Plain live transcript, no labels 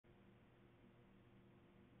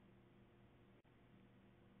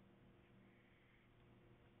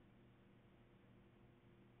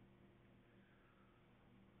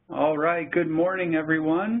All right, good morning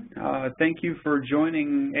everyone. Thank you for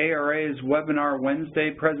joining ARA's Webinar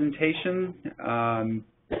Wednesday presentation.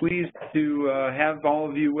 Pleased to have all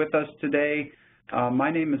of you with us today.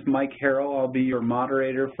 My name is Mike Harrell. I'll be your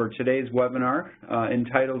moderator for today's webinar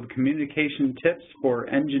entitled Communication Tips for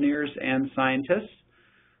Engineers and Scientists.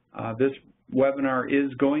 This webinar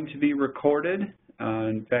is going to be recorded,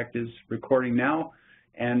 in fact is recording now,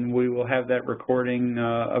 and we will have that recording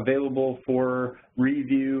available for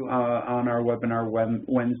review on our Webinar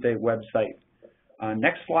Wednesday website.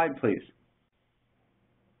 Next slide, please.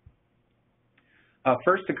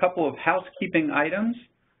 First, a couple of housekeeping items.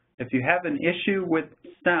 If you have an issue with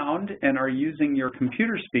sound and are using your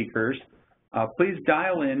computer speakers, please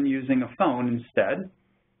dial in using a phone instead.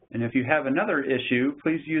 And if you have another issue,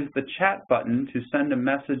 please use the chat button to send a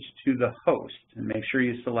message to the host, and make sure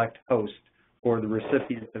you select host for the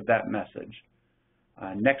recipient of that message.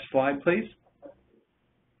 Next slide, please.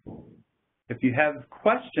 If you have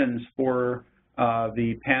questions for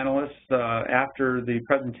the panelists after the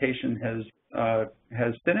presentation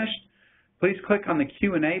has finished, please click on the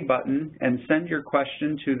Q&A button and send your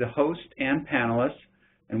question to the host and panelists,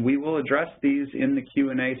 and we will address these in the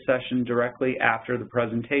Q&A session directly after the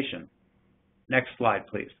presentation. Next slide,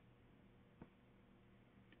 please.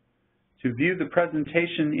 To view the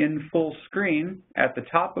presentation in full screen, at the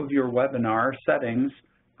top of your webinar settings,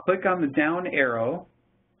 click on the down arrow,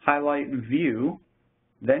 highlight View,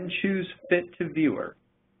 then choose Fit to Viewer.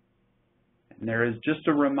 And there is just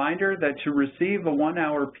a reminder that to receive a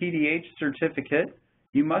 1-hour PDH certificate,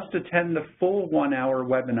 you must attend the full 1-hour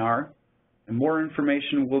webinar, and more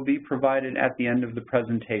information will be provided at the end of the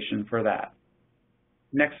presentation for that.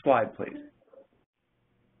 Next slide, please.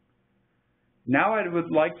 Now I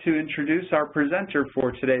would like to introduce our presenter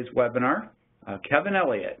for today's webinar, Kevin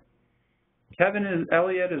Elliott. Kevin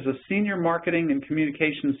Elliott is a Senior Marketing and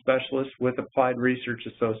Communications Specialist with Applied Research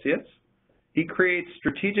Associates. He creates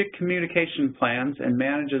strategic communication plans and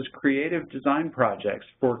manages creative design projects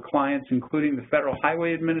for clients including the Federal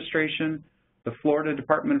Highway Administration, the Florida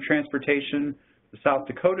Department of Transportation, the South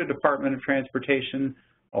Dakota Department of Transportation,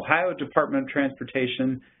 Ohio Department of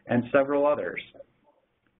Transportation, and several others.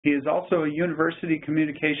 He is also a university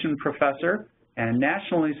communication professor and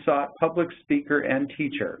nationally sought public speaker and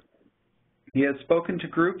teacher. He has spoken to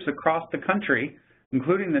groups across the country,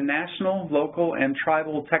 including the National, Local, and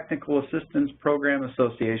Tribal Technical Assistance Program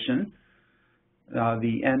Association,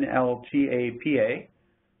 the NLTAPA,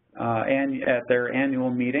 and at their annual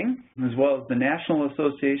meeting, as well as the National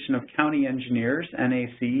Association of County Engineers,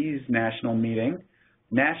 NACE's national meeting,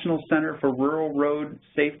 National Center for Rural Road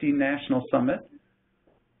Safety National Summit,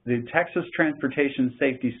 the Texas Transportation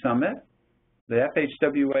Safety Summit, the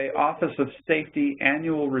FHWA Office of Safety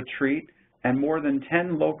Annual Retreat, and more than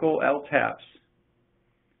 10 local LTAPs.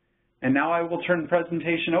 And now I will turn the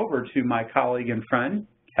presentation over to my colleague and friend,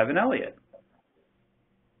 Kevin Elliott.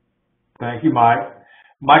 Thank you, Mike.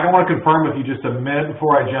 Mike, I want to confirm with you just a minute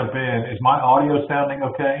before I jump in. Is my audio sounding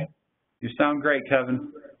okay? You sound great,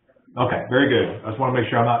 Kevin. Okay, very good. I just want to make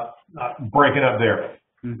sure I'm not breaking up there.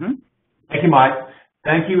 Thank you, Mike.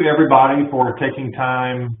 Thank you, everybody, for taking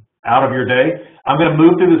time out of your day. I'm going to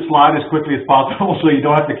move through the slide as quickly as possible so you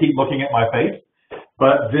don't have to keep looking at my face.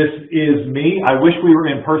 But this is me. I wish we were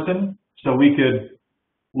in person so we could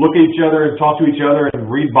look at each other and talk to each other and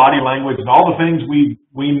read body language and all the things we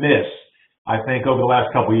miss, I think, over the last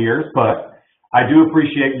couple of years. But I do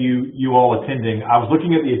appreciate you all attending. I was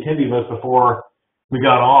looking at the attendee list before we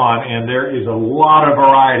got on, and there is a lot of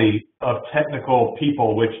variety of technical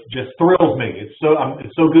people, which just thrills me. It's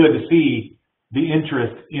so good to see the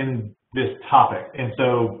interest in this topic. And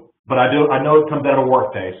so, but I know it comes out of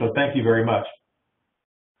work day, so thank you very much.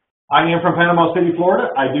 I am from Panama City, Florida.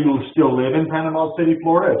 I do still live in Panama City,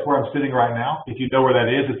 Florida. It's where I'm sitting right now. If you know where that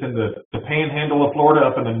is, it's in the panhandle of Florida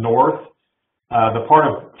up in the north, the part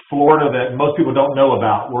of Florida that most people don't know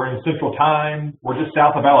about. We're in Central Time. We're just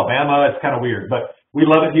south of Alabama. It's kind of weird, but we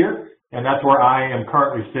love it here, and that's where I am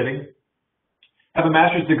currently sitting. I have a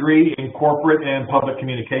master's degree in corporate and public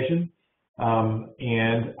communication,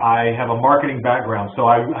 and I have a marketing background. So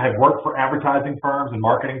I have worked for advertising firms and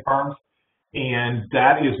marketing firms, and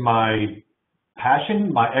that is my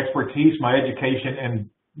passion, my expertise, my education, and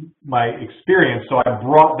my experience. So I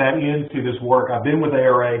brought that into this work. I've been with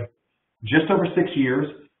ARA just over 6 years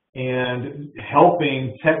and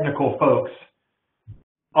helping technical folks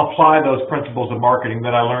apply those principles of marketing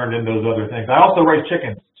that I learned in those other things. I also raise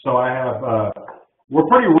chickens. So I have, we're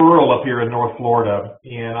pretty rural up here in North Florida,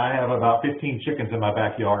 and I have about 15 chickens in my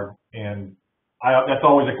backyard, and that's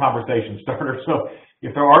always a conversation starter. So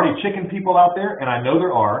if there are already chicken people out there, and I know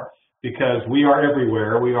there are, because we are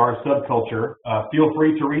everywhere. We are a subculture. Feel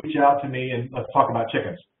free to reach out to me and let's talk about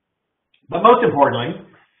chickens. But most importantly,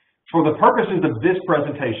 for the purposes of this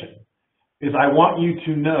presentation, is I want you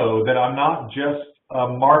to know that I'm not just a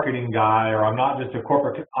marketing guy or I'm not just a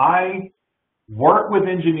corporate. I work with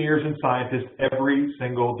engineers and scientists every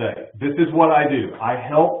single day. This is what I do. I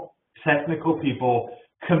help technical people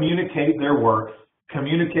communicate their work,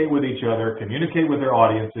 communicate with each other, communicate with their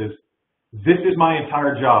audiences. This is my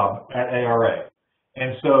entire job at ARA.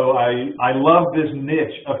 And so I love this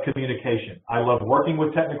niche of communication. I love working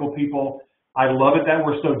with technical people. I love it that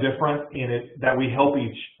we're so different in it, that we help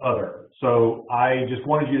each other. So I just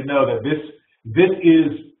wanted you to know that this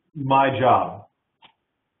is my job.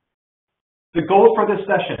 The goal for this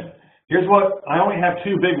session, here's what, I only have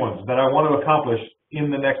two big ones that I want to accomplish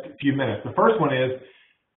in the next few minutes. The first one is,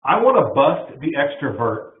 I want to bust the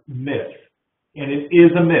extrovert myth. And it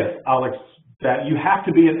is a myth, Alex, that you have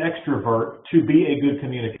to be an extrovert to be a good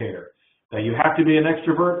communicator. That you have to be an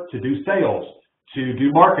extrovert to do sales, to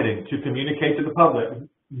do marketing, to communicate to the public.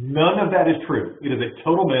 None of that is true. It is a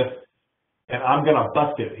total myth, and I'm going to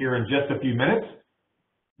bust it here in just a few minutes,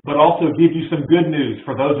 but also give you some good news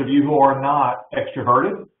for those of you who are not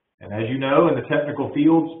extroverted. And as you know, in the technical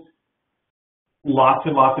fields, lots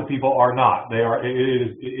and lots of people are not. They are.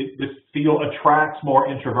 This field attracts more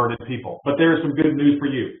introverted people. But there is some good news for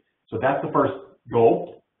you. So that's the first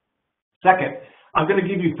goal. Second, I'm going to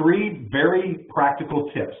give you 3 very practical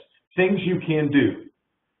tips, things you can do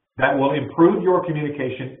that will improve your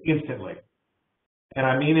communication instantly. And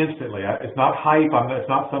I mean instantly. It's not hype. It's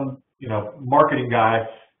not some marketing guy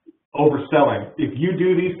overselling. If you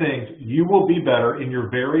do these things, you will be better in your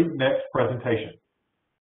very next presentation,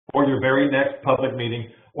 or your very next public meeting,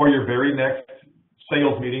 or your very next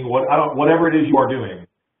sales meeting, whatever it is you are doing,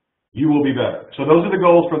 you will be better. So those are the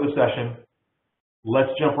goals for the session. Let's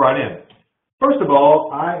jump right in. First of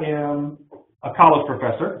all, I am a college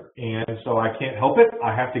professor, and so I can't help it.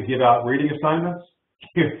 I have to give out reading assignments.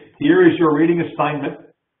 Here is your reading assignment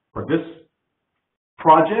for this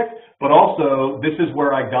project, but also this is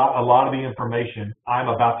where I got a lot of the information I'm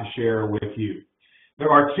about to share with you. There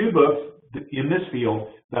are 2 books in this field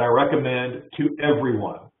that I recommend to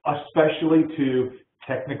everyone, especially to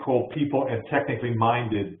technical people and technically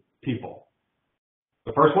minded people.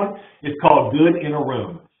 The first one is called Good in a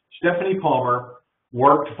Room. Stephanie Palmer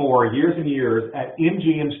worked for years and years at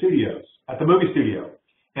MGM Studios, at the movie studio,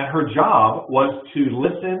 and her job was to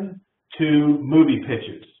listen to movie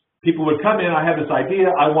pitches. People would come in, I have this idea,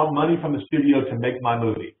 I want money from the studio to make my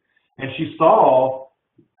movie. And she saw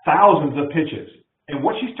thousands of pitches. And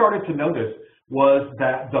what she started to notice was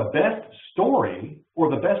that the best story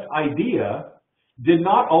or the best idea did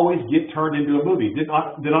not always get turned into a movie, did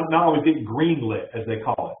not always get greenlit, as they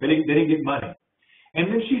call it. They didn't get money. And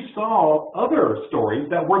then she saw other stories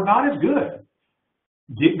that were not as good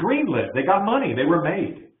get greenlit. They got money. They were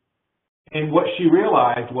made. And what she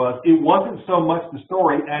realized was it wasn't so much the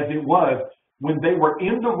story as it was when they were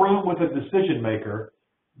in the room with a decision maker,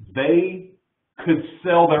 they could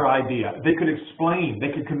sell their idea. They could explain.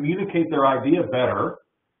 They could communicate their idea better.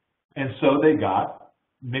 And so they got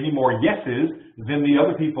many more yeses than the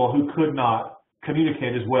other people who could not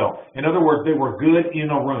communicate as well. In other words, they were good in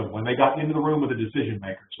a room when they got into the room with a decision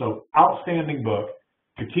maker. So outstanding book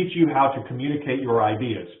to teach you how to communicate your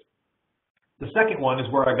ideas. The second one is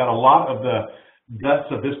where I got a lot of the guts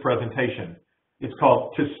of this presentation. It's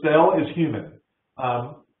called To Sell is Human.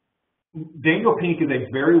 Daniel Pink is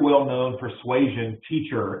a very well-known persuasion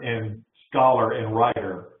teacher and scholar and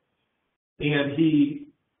writer. And he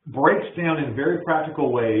breaks down in very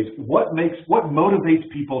practical ways what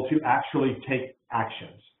motivates people to actually take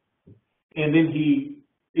actions. And then he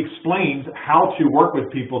explains how to work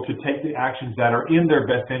with people to take the actions that are in their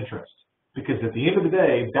best interest. Because at the end of the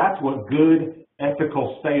day, that's what good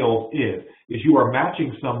ethical sales is you are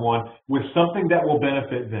matching someone with something that will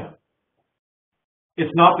benefit them.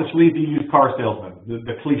 It's not the sleazy used car salesman,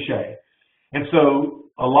 the cliche. And so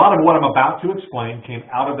a lot of what I'm about to explain came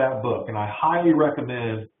out of that book, and I highly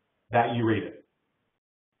recommend that you read it.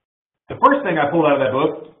 The first thing I pulled out of that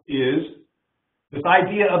book is this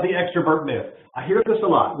idea of the extrovert myth. I hear this a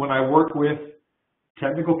lot when I work with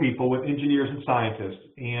technical people, with engineers and scientists,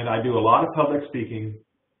 and I do a lot of public speaking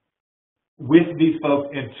with these folks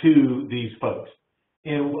and to these folks.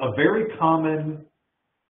 And a very common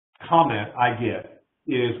comment I get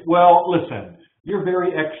is, well, listen, you're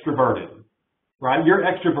very extroverted, right? You're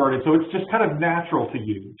extroverted, so it's just kind of natural to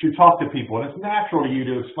you to talk to people, and it's natural to you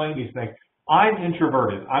to explain these things. I'm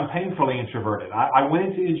introverted. I'm painfully introverted. I went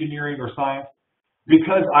into engineering or science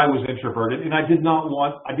because I was introverted and I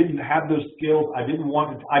didn't have those skills. I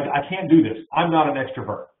can't do this. I'm not an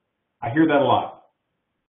extrovert. I hear that a lot.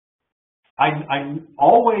 I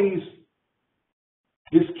always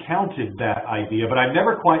discounted that idea, but I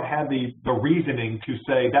never quite had the reasoning to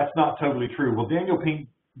say that's not totally true. Well, Daniel Pink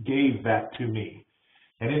gave that to me.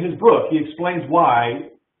 And in his book, he explains why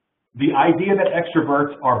the idea that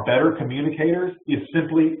extroverts are better communicators is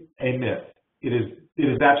simply a myth. It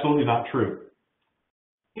is absolutely not true.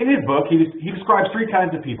 In his book, he describes three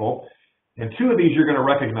kinds of people, and two of these you're going to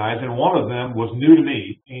recognize, and one of them was new to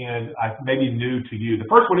me, and maybe new to you. The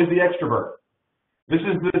first one is the extrovert. This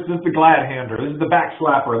is the glad hander. This is the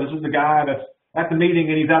backslapper. This is the guy that's at the meeting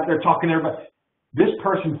and he's out there talking to everybody. This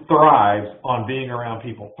person thrives on being around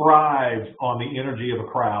people, thrives on the energy of a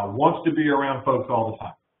crowd, wants to be around folks all the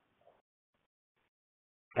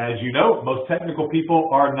time. As you know, most technical people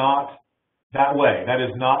are not that way. That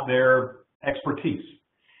is not their expertise.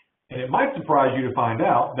 And it might surprise you to find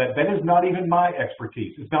out that that is not even my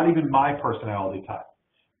expertise. It's not even my personality type.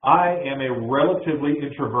 I am a relatively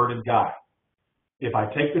introverted guy. If I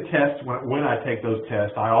take the tests, when I take those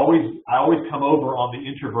tests, I always come over on the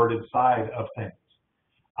introverted side of things.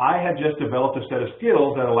 I have just developed a set of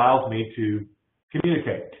skills that allows me to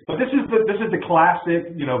communicate. But this is the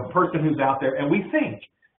classic, person who's out there, and we think,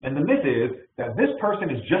 and the myth is that this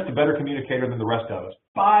person is just a better communicator than the rest of us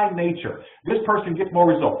by nature. This person gets more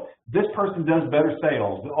results. This person does better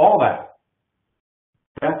sales. All that.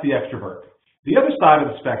 That's the extrovert. The other side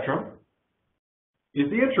of the spectrum is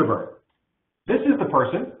the introvert. This is the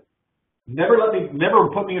person, never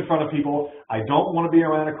put me in front of people. I don't want to be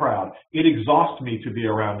around a crowd. It exhausts me to be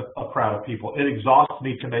around a crowd of people. It exhausts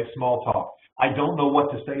me to make small talk. I don't know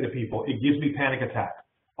what to say to people. It gives me panic attacks.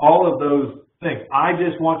 All of those things. I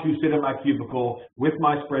just want to sit in my cubicle with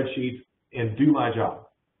my spreadsheets and do my job.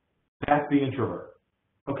 That's the introvert.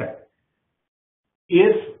 Okay.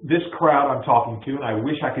 If this crowd I'm talking to, and I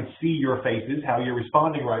wish I could see your faces, how you're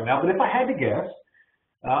responding right now, but if I had to guess,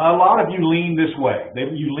 a lot of you lean this way.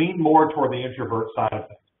 You lean more toward the introvert side of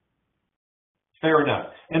things. Fair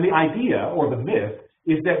enough. And the idea, or the myth,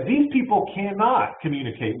 is that these people cannot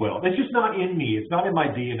communicate well. It's just not in me. It's not in my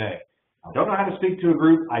DNA. I don't know how to speak to a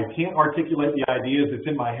group. I can't articulate the ideas that's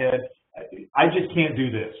in my head. I just can't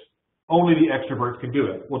do this. Only the extroverts can do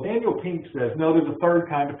it. Well, Daniel Pink says, no, there's a third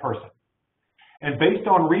kind of person. And based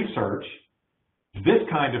on research, this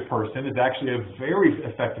kind of person is actually a very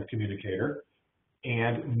effective communicator.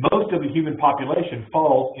 And most of the human population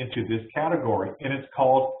falls into this category, and it's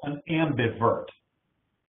called an ambivert.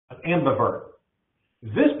 An ambivert.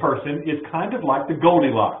 This person is kind of like the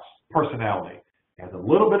Goldilocks personality. Has a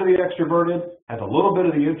little bit of the extroverted, has a little bit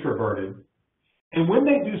of the introverted. And when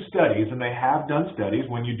they do studies, and they have done studies,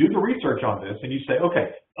 when you do the research on this, and you say, okay,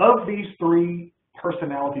 of these three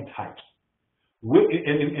personality types,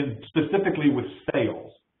 and specifically with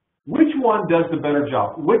sales, which one does the better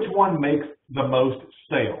job? Which one makes the most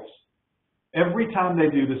sales? Every time they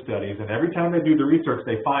do the studies and every time they do the research,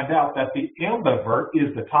 they find out that the ambivert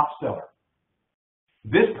is the top seller.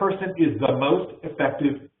 This person is the most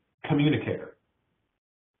effective communicator.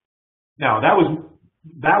 Now, that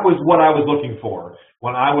was what I was looking for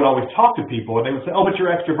when I would always talk to people and they would say, oh, but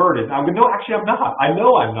you're extroverted. And I would go, no, actually I'm not. I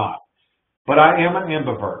know I'm not. But I am an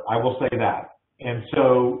ambivert. I will say that. And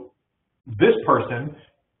so this person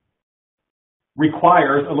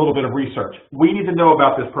requires a little bit of research. We need to know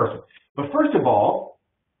about this person. But first of all,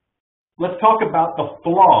 let's talk about the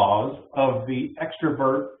flaws of the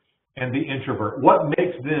extrovert and the introvert. What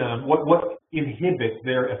makes them, what inhibits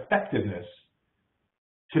their effectiveness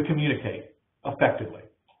to communicate effectively?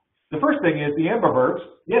 The first thing is the ambiverts,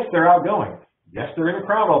 yes, they're outgoing. Yes, they're in a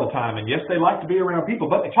crowd all the time. And yes, they like to be around people,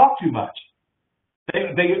 but they talk too much.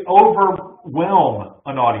 They overwhelm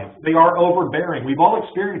an audience. They are overbearing. We've all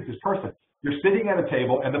experienced this person. You're sitting at a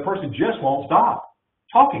table and the person just won't stop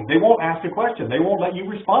talking. They won't ask a question. They won't let you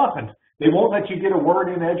respond. They won't let you get a word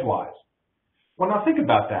in edgewise. Well, now think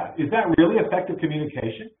about that. Is that really effective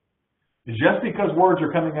communication? Just because words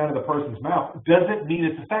are coming out of the person's mouth doesn't mean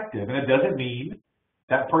it's effective, and it doesn't mean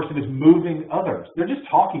that person is moving others. They're just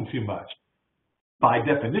talking too much. By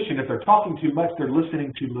definition, if they're talking too much, they're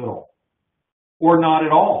listening too little, or not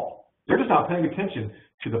at all. They're just not paying attention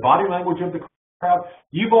to the body language of the crowd.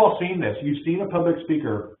 You've all seen this. You've seen a public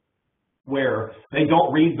speaker where they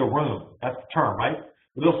don't read the room. That's the term, right?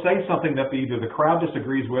 They'll say something that either the crowd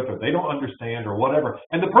disagrees with or they don't understand or whatever,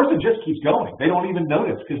 and the person just keeps going. They don't even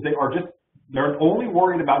notice because they're only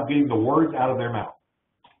worried about getting the words out of their mouth.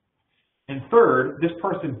 And third, this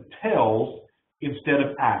person tells instead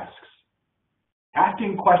of asks.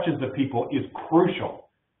 Asking questions of people is crucial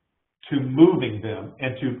to moving them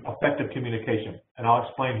and to effective communication. And I'll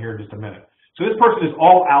explain here in just a minute. So this person is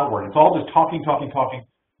all outward. It's all just talking,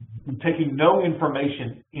 taking no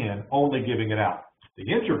information in, only giving it out. The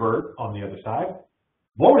introvert, on the other side,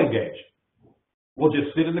 won't engage. Will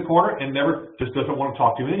just sit in the corner and just doesn't want to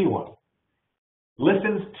talk to anyone.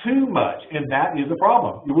 Listens too much, and that is a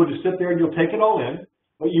problem. You will just sit there and you'll take it all in,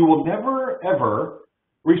 but you will never, ever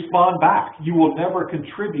respond back. You will never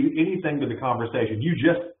contribute anything to the conversation.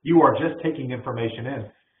 You are just taking information in.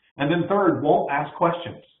 And then third, won't ask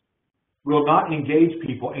questions. Will not engage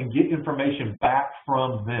people and get information back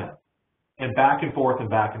from them. And back and forth and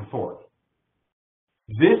back and forth.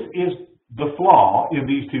 This is the flaw in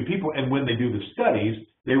these two people. And when they do the studies,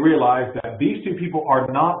 they realize that these two people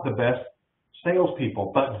are not the best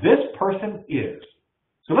salespeople, but this person is.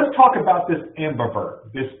 So let's talk about this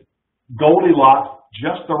ambivert, this Goldilocks,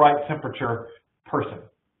 just the right temperature person.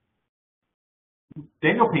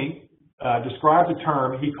 Daniel Pink describes a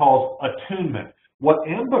term he calls attunement. What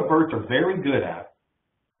ambiverts are very good at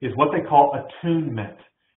is what they call attunement.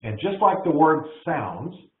 And just like the word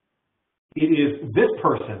sounds, it is this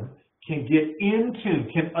person can get in tune,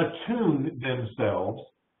 can attune themselves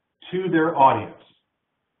to their audience.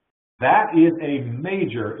 That is a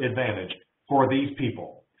major advantage for these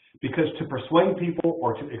people. Because to persuade people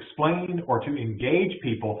or to explain or to engage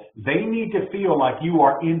people, they need to feel like you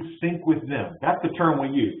are in sync with them. That's the term we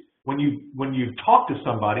use. When you talk to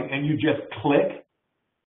somebody and you just click,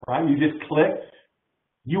 right? You just click.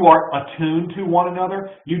 You are attuned to one another.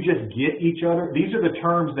 You just get each other. These are the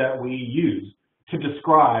terms that we use to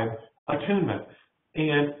describe attunement.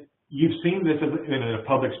 And you've seen this in a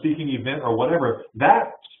public speaking event or whatever.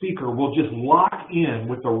 That speaker will just lock in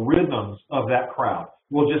with the rhythms of that crowd.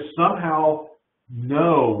 Will just somehow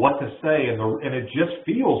know what to say, and it just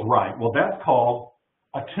feels right. Well, that's called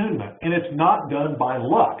attunement. And it's not done by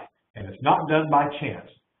luck, and it's not done by chance.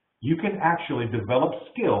 You can actually develop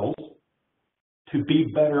skills to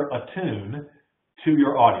be better attuned to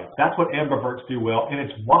your audience. That's what ambiverts do well, and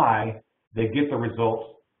it's why they get the results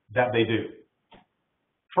that they do.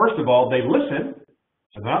 First of all, they listen,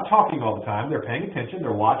 so they're not talking all the time. They're paying attention,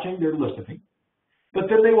 they're watching, they're listening. But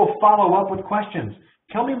then they will follow up with questions.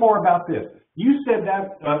 Tell me more about this. You said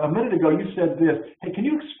that a minute ago, you said this. Hey, can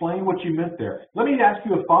you explain what you meant there? Let me ask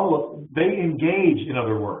you a follow-up. They engage, in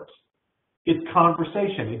other words. It's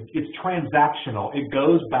conversation. It's transactional. It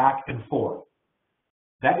goes back and forth.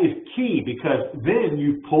 That is key because then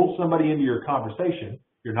you pull somebody into your conversation.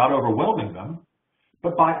 You're not overwhelming them.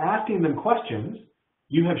 But by asking them questions,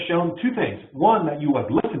 you have shown two things. One, that you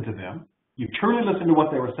have listened to them. You truly listened to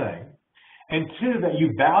what they were saying. And two, that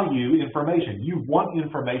you value information. You want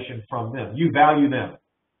information from them. You value them.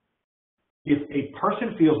 If a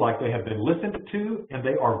person feels like they have been listened to and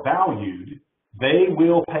they are valued, they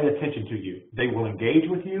will pay attention to you. They will engage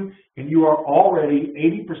with you, and you are already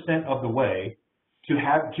 80% of the way to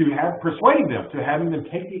persuading them, to having them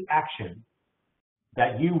take the action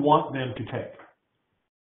that you want them to take.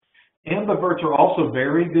 Ambiverts are also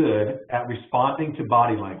very good at responding to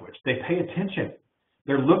body language. They pay attention.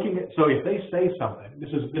 They're looking at, so if they say something, this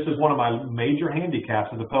is one of my major handicaps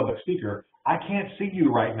as a public speaker, I can't see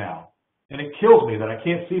you right now. And it kills me that I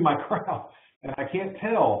can't see my crowd. And I can't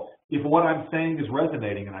tell if what I'm saying is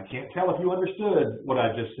resonating, and I can't tell if you understood what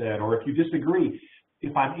I just said or if you disagree.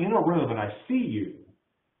 If I'm in a room and I see you,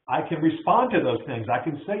 I can respond to those things. I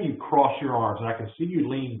can say you cross your arms, and I can see you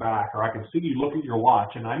lean back, or I can see you look at your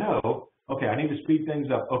watch, and I know, okay, I need to speed things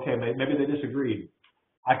up. Okay, maybe they disagreed.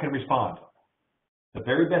 I can respond. The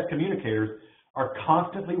very best communicators are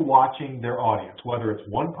constantly watching their audience, whether it's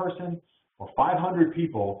one person or 500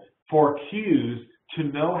 people, for cues to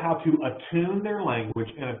know how to attune their language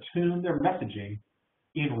and attune their messaging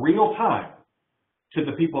in real time to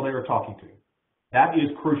the people they are talking to. That is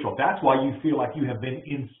crucial. That's why you feel like you have been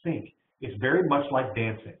in sync. It's very much like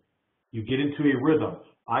dancing. You get into a rhythm.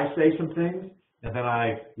 I say some things, and then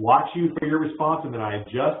I watch you for your response, and then I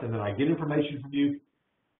adjust, and then I get information from you.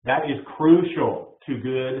 That is crucial to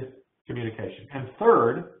good communication. And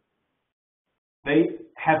third, they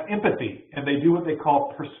have empathy, and they do what they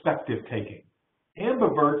call perspective taking.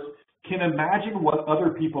 Ambiverts can imagine what other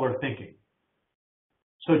people are thinking.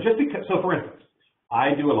 So for instance,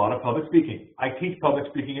 I do a lot of public speaking. I teach public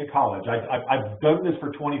speaking at college. I've done this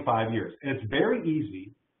for 25 years. And it's very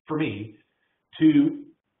easy for me to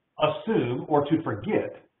assume or to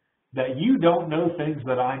forget that you don't know things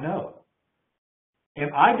that I know.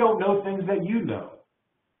 And I don't know things that you know.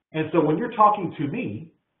 And so when you're talking to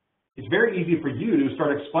me, it's very easy for you to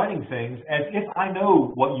start explaining things as if I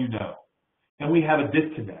know what you know. And we have a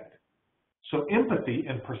disconnect. So empathy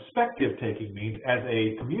and perspective taking means, as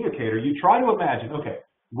a communicator, you try to imagine, okay,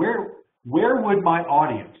 where would my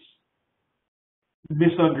audience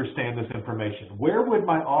misunderstand this information? Where would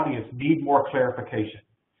my audience need more clarification?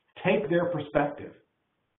 Take their perspective.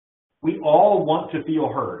 We all want to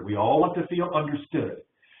feel heard. We all want to feel understood.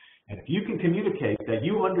 And if you can communicate that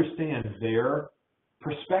you understand their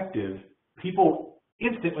perspective, people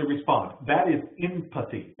instantly respond. That is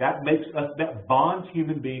empathy. That makes us, that bonds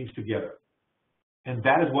human beings together. And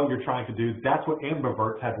that is what you're trying to do. That's what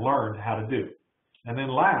ambiverts have learned how to do. And then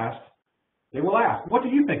last, they will ask, what do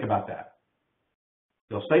you think about that?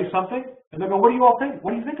 They'll say something, and they'll go, what do you all think?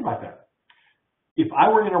 What do you think about that? If I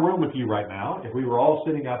were in a room with you right now, if we were all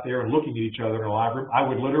sitting out there and looking at each other in a live room, I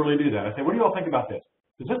would literally do that. I'd say, what do you all think about this?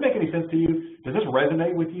 Does this make any sense to you? Does this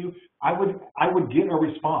resonate with you? I would get a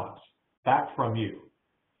response back from you.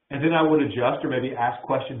 And then I would adjust or maybe ask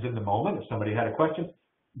questions in the moment if somebody had a question.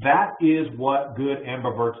 That is what good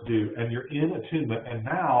ambiverts do. And you're in attunement, and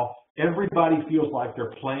now everybody feels like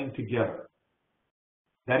they're playing together.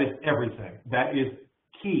 That is everything. That is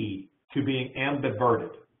key to being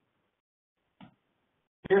ambiverted.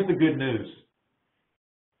 Here's the good news.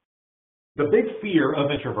 The big fear of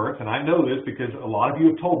introverts, and I know this because a lot of you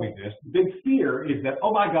have told me this, the big fear is that,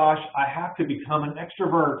 oh my gosh, I have to become an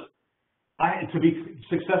extrovert to be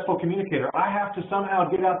a successful communicator. I have to somehow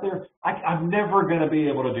get out there. I'm never going to be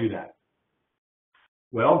able to do that.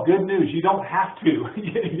 Well, good news, you don't have to.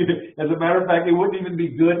 As a matter of fact, it wouldn't even be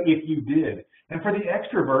good if you did. And for the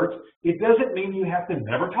extroverts, it doesn't mean you have to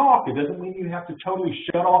never talk. It doesn't mean you have to totally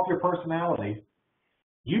shut off your personality.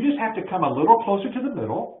 You just have to come a little closer to the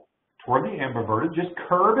middle, toward the ambiverted, just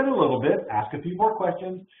curve it a little bit, ask a few more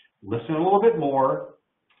questions, listen a little bit more.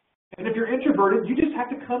 And if you're introverted, you just have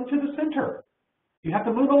to come to the center. You have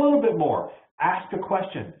to move a little bit more. Ask a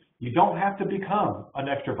question. You don't have to become an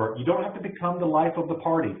extrovert. You don't have to become the life of the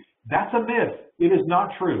party. That's a myth. It is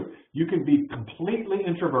not true. You can be completely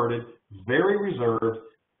introverted, very reserved,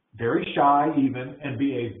 very shy even, and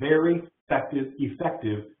be a very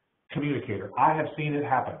effective communicator. I have seen it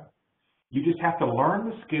happen. You just have to learn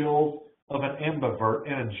the skills of an ambivert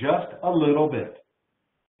and adjust a little bit,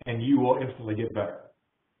 and you will instantly get better.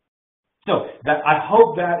 So I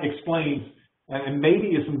hope that explains and maybe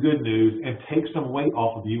is some good news and takes some weight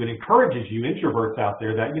off of you and encourages you introverts out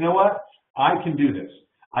there that, you know what, I can do this.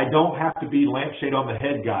 I don't have to be lampshade on the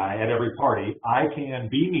head guy at every party. I can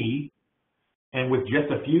be me, and with just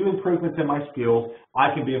a few improvements in my skills,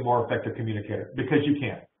 I can be a more effective communicator, because you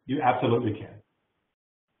can. You absolutely can.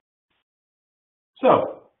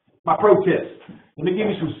 So, my pro tips. Let me give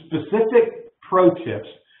you some specific pro tips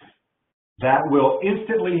that will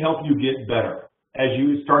instantly help you get better as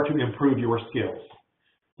you start to improve your skills.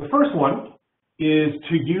 The first one is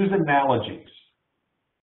to use analogies.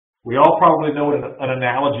 We all probably know what an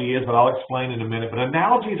analogy is, but I'll explain in a minute. But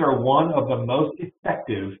analogies are one of the most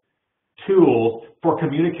effective tools for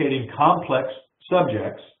communicating complex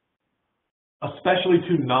subjects, especially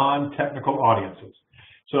to non-technical audiences.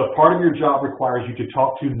 So if part of your job requires you to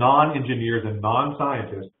talk to non-engineers and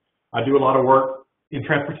non-scientists, I do a lot of work in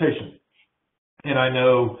transportation. And I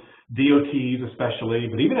know DOTs especially,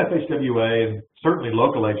 but even FHWA and certainly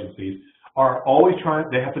local agencies are always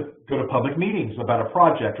they have to go to public meetings about a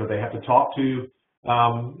project, or they have to talk to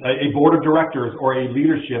a board of directors or a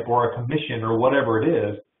leadership or a commission or whatever it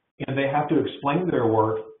is, and they have to explain their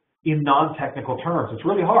work in non-technical terms. It's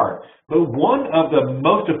really hard. But one of the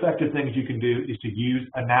most effective things you can do is to use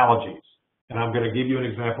analogies. And I'm going to give you an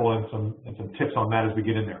example and some tips on that as we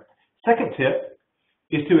get in there. Second tip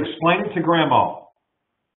is to explain it to grandma.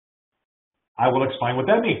 I will explain what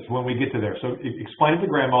that means when we get to there. So explain it to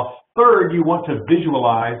grandma. Third, you want to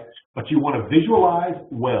visualize, but you want to visualize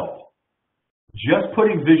well. Just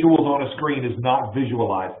putting visuals on a screen is not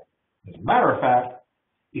visualizing. As a matter of fact,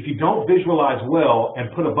 if you don't visualize well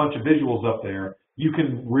and put a bunch of visuals up there, you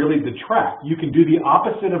can really detract. You can do the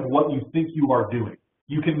opposite of what you think you are doing.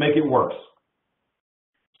 You can make it worse.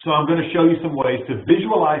 So I'm going to show you some ways to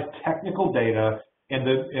visualize technical data and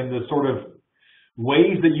the sort of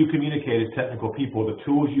ways that you communicate as technical people, the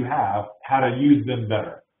tools you have, how to use them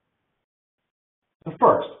better. The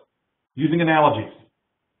first, using analogies.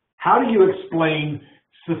 How do you explain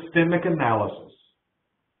systemic analysis?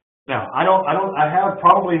 Now, I don't know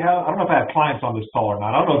if I have clients on this call or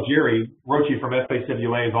not. I don't know if Jerry Roche from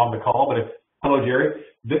FHWA is on the call, but hello, Jerry.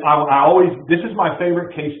 This is my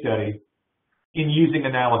favorite case study in using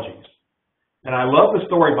analogies. And I love the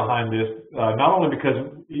story behind this, not only because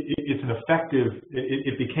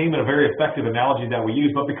it became a very effective analogy that we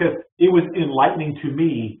use, but because it was enlightening to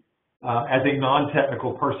me as a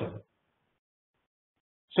non-technical person.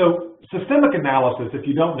 So systemic analysis, if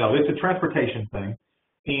you don't know, it's a transportation thing,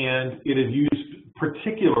 and it is used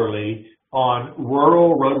particularly on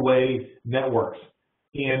rural roadway networks.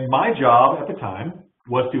 And my job at the time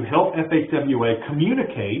was to help FHWA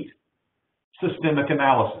communicate systemic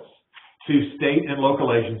analysis to state and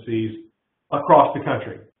local agencies across the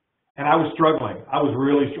country. And I was struggling. I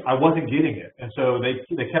wasn't getting it. And so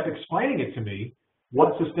they kept explaining it to me,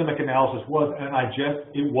 what systemic analysis was, and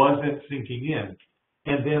it wasn't sinking in.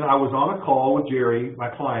 And then I was on a call with Jerry, my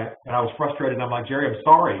client, and I was frustrated. I'm like, Jerry, I'm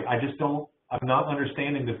sorry. I'm not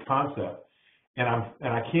understanding this concept. And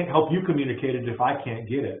I can't help you communicate it if I can't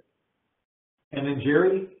get it. And then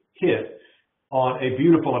Jerry hit on a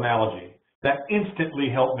beautiful analogy that instantly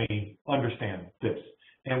helped me understand this.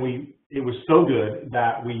 And it was so good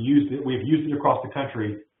that we've used it across the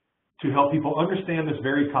country to help people understand this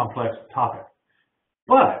very complex topic.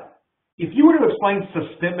 But if you were to explain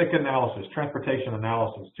systemic analysis, transportation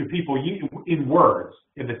analysis, to people in words,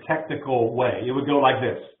 in the technical way, it would go like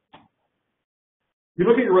this. You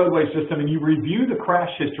look at your roadway system and you review the crash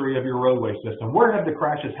history of your roadway system. Where have the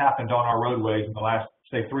crashes happened on our roadways in the last,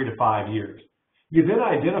 say, 3 to 5 years? You then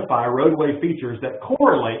identify roadway features that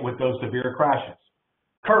correlate with those severe crashes.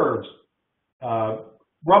 Curves,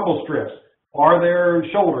 rumble strips, are there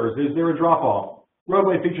shoulders, is there a drop-off?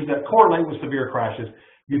 Roadway features that correlate with severe crashes.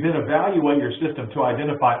 You then evaluate your system to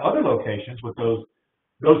identify other locations with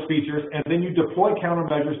those features, and then you deploy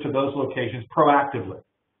countermeasures to those locations proactively.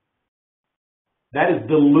 That is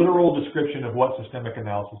the literal description of what systemic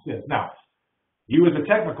analysis is. Now, you as a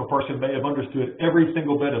technical person may have understood every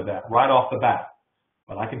single bit of that right off the bat.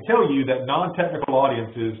 But I can tell you that non-technical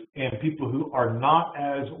audiences and people who are not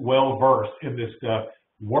as well-versed in this stuff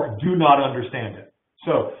do not understand it.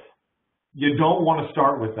 So you don't want to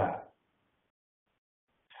start with that.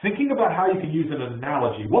 Thinking about how you can use an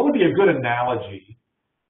analogy, what would be a good analogy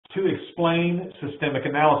to explain systemic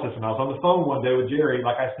analysis? And I was on the phone one day with Jerry,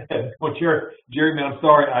 like I said, well, Jerry, man, I'm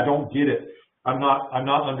sorry, I don't get it. I'm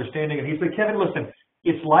not understanding it. He said, Kevin, listen,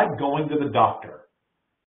 it's like going to the doctor.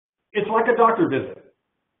 It's like a doctor visit.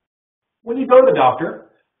 When you go to the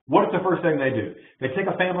doctor, what is the first thing they do? They take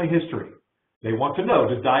a family history. They want to know,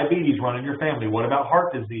 does diabetes run in your family? What about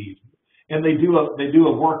heart disease? And they do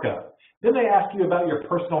a workup. Then they ask you about your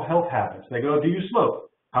personal health habits. They go, do you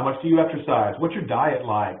smoke? How much do you exercise? What's your diet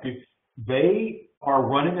like? They are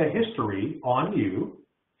running a history on you.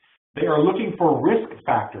 They are looking for risk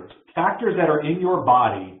factors, factors that are in your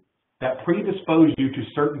body that predispose you to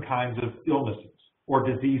certain kinds of illnesses or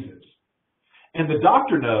diseases. And the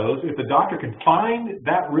doctor knows if the doctor can find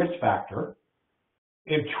that risk factor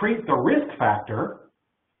and treat the risk factor,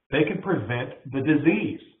 they can prevent the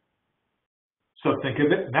disease. So think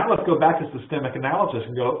of it, now let's go back to systemic analysis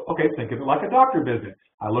and go, okay, think of it like a doctor visit.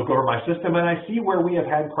 I look over my system and I see where we have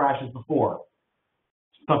had crashes before.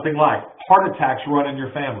 Something like heart attacks run in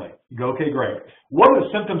your family. You go, okay, great. What are the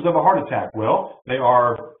symptoms of a heart attack? Well, they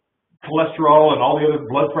are cholesterol and all the other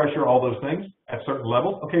blood pressure, all those things at certain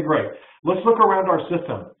levels. Okay, great. Let's look around our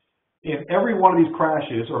system. In every one of these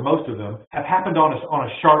crashes, or most of them, have happened on a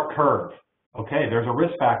sharp curve. Okay, there's a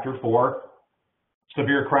risk factor for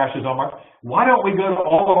severe crashes on our. Why don't we go to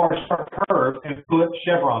all of our sharp curves and put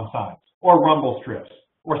chevron signs or rumble strips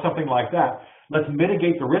or something like that? Let's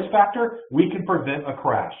mitigate the risk factor. We can prevent a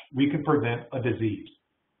crash. We can prevent a disease.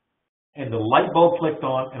 And the light bulb clicked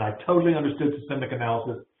on, and I totally understood systemic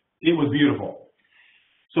analysis. It was beautiful.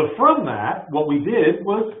 So from that, what we did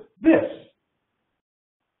was this.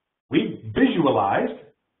 We visualized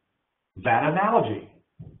that analogy,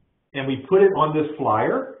 and we put it on this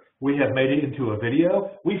flyer. We have made it into a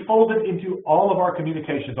video. We folded into all of our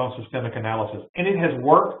communications on systemic analysis, and it has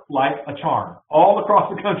worked like a charm all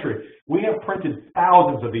across the country. We have printed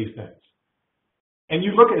thousands of these things. And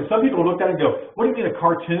you look at it, some people look at it and go, what do you mean, a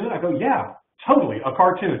cartoon? I go, yeah, totally, a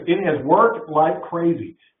cartoon. It has worked like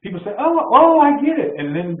crazy. People say, oh, I get it.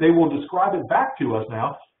 And then they will describe it back to us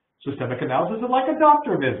now. Systemic analysis is like a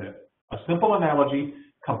doctor visit. A simple analogy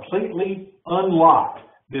completely unlocked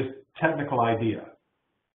this technical idea.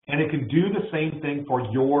 And it can do the same thing for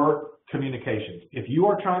your communications. If you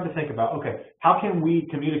are trying to think about, okay, how can we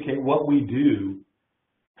communicate what we do?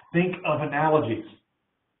 Think of analogies.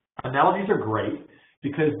 Analogies are great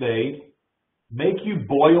because they make you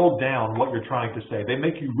boil down what you're trying to say. They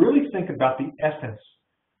make you really think about the essence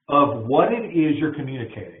of what it is you're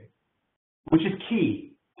communicating, which is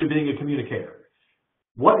key to being a communicator.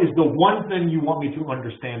 What is the one thing you want me to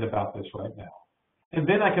understand about this right now? And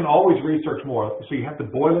then I can always research more. So you have to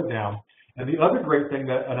boil it down. And the other great thing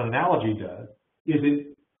that an analogy does is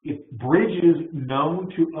it bridges known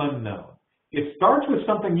to unknown. It starts with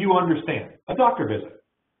something you understand, a doctor visit.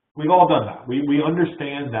 We've all done that. We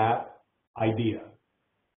understand that idea.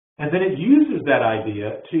 And then it uses that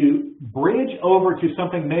idea to bridge over to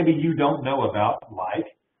something maybe you don't know about, like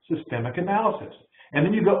systemic analysis. And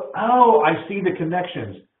then you go, oh, I see the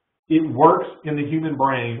connections. It works in the human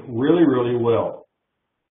brain really, really well.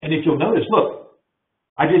 And if you'll notice, look,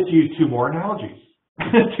 I just used 2 more analogies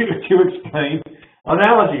to explain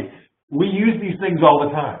analogies. We use these things all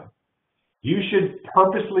the time. You should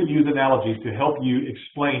purposely use analogies to help you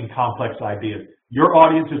explain complex ideas. Your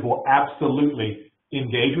audiences will absolutely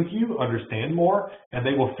engage with you, understand more, and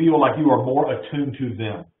they will feel like you are more attuned to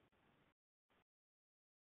them.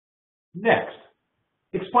 Next,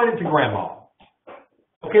 explain it to grandma.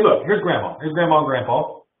 Okay, look, here's grandma. Here's grandma and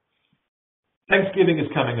grandpa. Thanksgiving is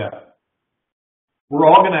coming up. We're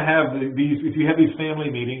all going to have these, if you have these family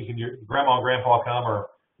meetings and your grandma and grandpa come, or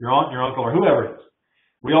your aunt, your uncle, or whoever it is,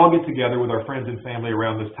 we all get together with our friends and family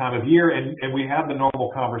around this time of year, and we have the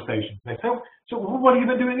normal conversations. They say, so what have you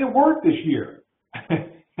been doing at work this year?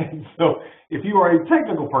 And so if you are a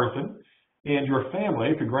technical person and your family,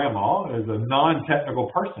 if your grandma is a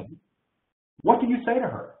non-technical person, what do you say to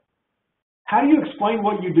her? How do you explain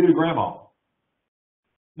what you do to grandma?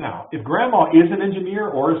 Now, if grandma is an engineer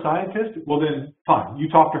or a scientist, well then fine. You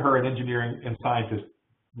talk to her in engineering and scientist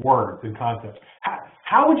words and concepts.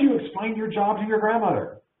 How would you explain your job to your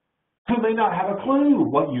grandmother, who may not have a clue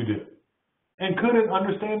what you do and couldn't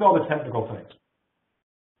understand all the technical things?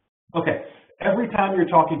 Okay, every time you're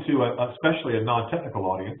talking to especially a non-technical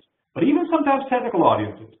audience, but even sometimes technical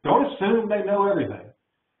audiences, don't assume they know everything.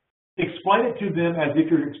 Explain it to them as if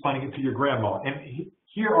you're explaining it to your grandma. And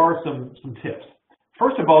here are some tips.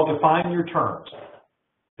 First of all, define your terms.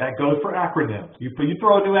 That goes for acronyms. You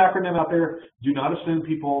throw a new acronym out there, do not assume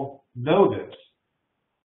people know this.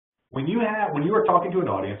 When you are talking to an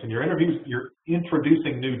audience and you're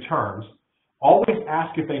introducing new terms, always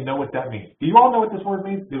ask if they know what that means. Do you all know what this word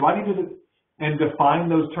means? Do I need to and define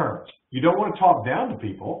those terms? You don't want to talk down to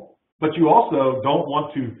people, but you also don't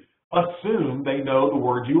want to assume they know the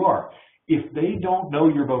word you are. If they don't know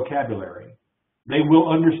your vocabulary, they will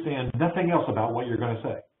understand nothing else about what you're going to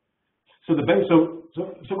say. So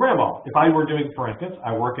grandma, if I were doing, for instance,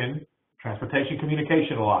 I work in transportation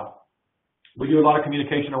communication a lot. We do a lot of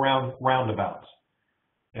communication around roundabouts.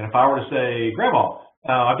 And if I were to say, grandma,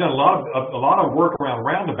 I've done a lot of work around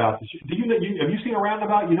roundabouts. Have you seen a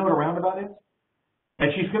roundabout? You know what a roundabout is?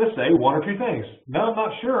 And she's going to say 1 or 2 things. No, I'm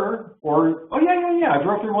not sure. Or, oh, yeah, I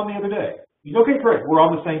drove through one the other day. Okay, great. We're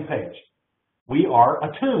on the same page. We are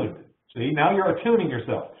attuned. See, now you're attuning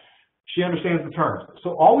yourself. She understands the terms.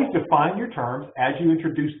 So always define your terms as you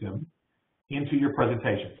introduce them into your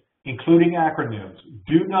presentation, including acronyms.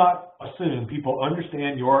 Do not assume people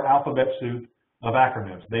understand your alphabet soup of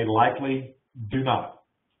acronyms. They likely do not.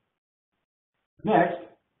 Next,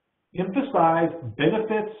 emphasize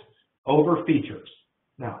benefits over features.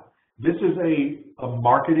 Now, this is a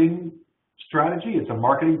marketing strategy. It's a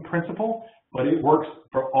marketing principle, but it works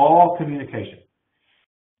for all communication.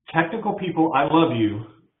 Technical people, I love you,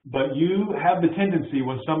 but you have the tendency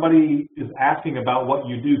when somebody is asking about what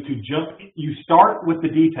you do to you start with the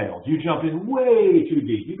details. You jump in way too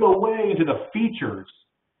deep. You go way into the features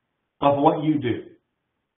of what you do.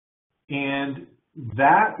 And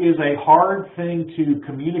that is a hard thing to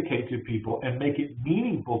communicate to people and make it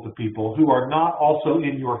meaningful to people who are not also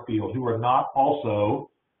in your field, who are not also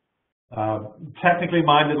technically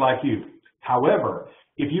minded like you. However,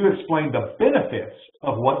 if you explain the benefits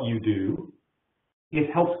of what you do,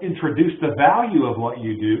 it helps introduce the value of what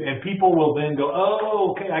you do, and people will then go,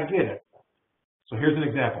 oh, okay, I get it. So here's an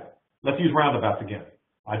example. Let's use roundabouts again.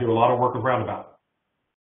 I do a lot of work with roundabouts.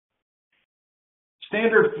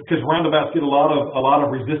 Standard, because roundabouts get a lot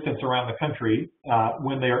of resistance around the country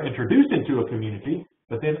when they are introduced into a community,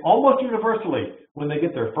 but then almost universally, when they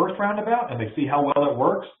get their first roundabout and they see how well it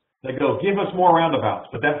works, they go, give us more roundabouts.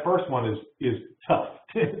 But that first one is tough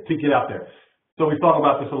to get out there. So we thought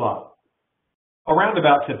about this a lot. A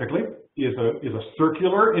roundabout typically is a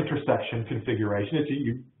circular intersection configuration.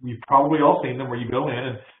 You've probably all seen them where you go in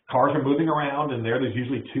and cars are moving around, and there's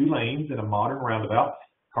usually 2 lanes in a modern roundabout.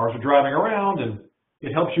 Cars are driving around, and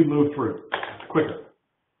it helps you move through quicker.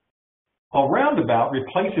 A roundabout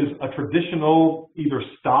replaces a traditional either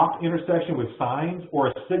stop intersection with signs or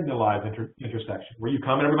a signalized intersection where you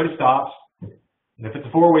come and everybody stops. And if it's a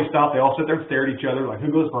 4-way stop, they all sit there and stare at each other like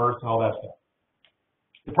who goes first and all that stuff.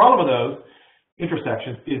 The problem with those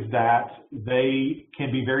intersections is that they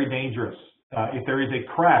can be very dangerous. If there is a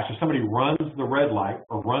crash, if somebody runs the red light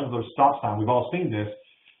or runs the stop sign, we've all seen this,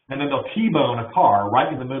 and then they'll T-bone a car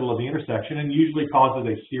right in the middle of the intersection and usually causes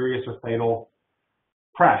a serious or fatal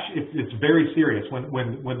crash. It's very serious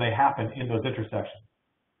when they happen in those intersections.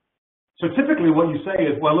 So typically what you say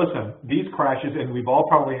is, well, listen, these crashes, and we've all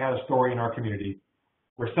probably had a story in our community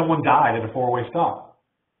where someone died at a four-way stop.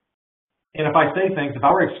 And if I say things, if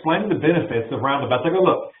I were explaining the benefits of roundabouts, I go,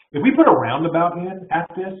 look, if we put a roundabout in at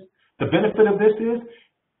this, the benefit of this is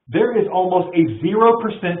there is almost a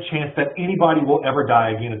 0% chance that anybody will ever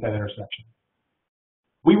die again at that intersection.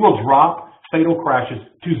 We will drop fatal crashes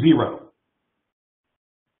to 0.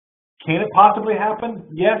 Can it possibly happen?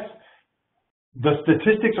 Yes. The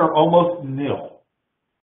statistics are almost nil.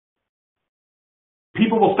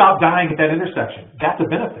 People will stop dying at that intersection. That's a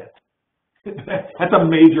benefit. That's a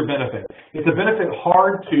major benefit. It's a benefit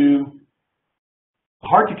hard to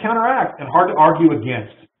counteract and hard to argue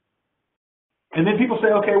against. And then people say,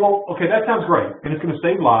 okay, that sounds great, and it's going to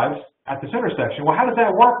save lives at this intersection. Well, how does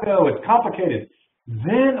that work, though? It's complicated.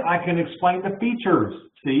 Then I can explain the features.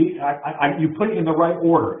 See, you put it in the right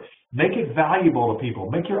order. Make it valuable to people.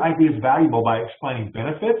 Make your ideas valuable by explaining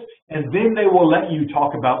benefits, and then they will let you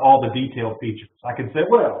talk about all the detailed features. I can say,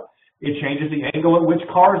 well, it changes the angle at which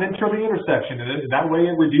cars enter the intersection, and that way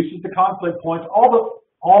it reduces the conflict points, all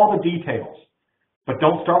the details. But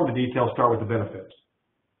don't start with the details, start with the benefits.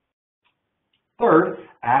 Third,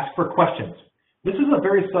 ask for questions. This is a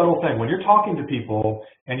very subtle thing. When you're talking to people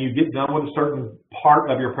and you get done with a certain part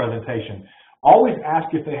of your presentation, always ask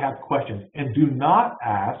if they have questions. And do not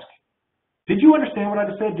ask, did you understand what I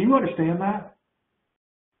just said? Do you understand that?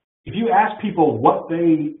 If you ask people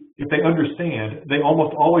if they understand, they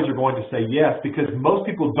almost always are going to say yes, because most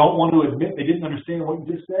people don't want to admit they didn't understand what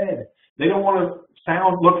you just said. They don't want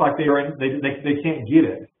to look like they can't get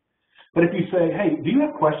it. But if you say, hey, do you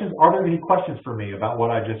have questions? Are there any questions for me about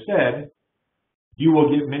what I just said? You will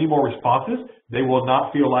get many more responses. They will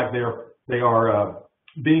not feel like they are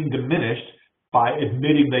being diminished by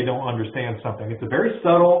admitting they don't understand something. It's a very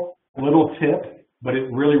subtle little tip, but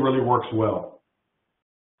it really, really works well.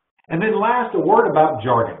 And then last, a word about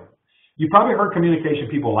jargon. You probably heard communication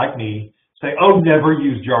people like me say, oh, never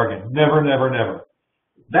use jargon. Never, never, never.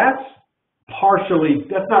 That's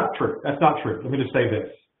not true. That's not true. Let me just say this.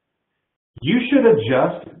 You should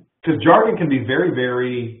adjust, because jargon can be very,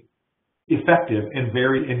 very effective and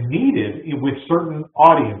needed with certain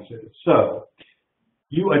audiences. So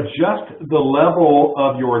you adjust the level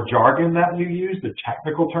of your jargon that you use, the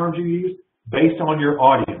technical terms you use, based on your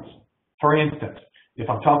audience. For instance, if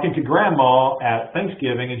I'm talking to Grandma at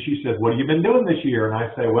Thanksgiving and she says, what have you been doing this year? And I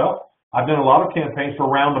say, well, I've done a lot of campaigns for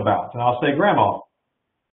roundabouts. And I'll say, Grandma,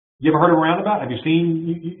 you ever heard of a roundabout? Have you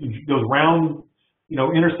seen those round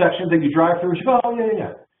intersections that you drive through? She goes, oh,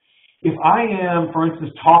 yeah. If I am, for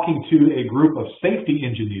instance, talking to a group of safety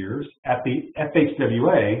engineers at the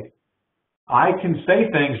FHWA, I can say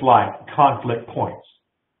things like conflict points.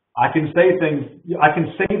 I can say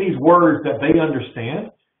these words that they understand,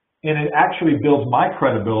 and it actually builds my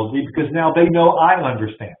credibility because now they know I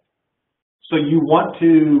understand. So you want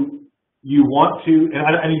to,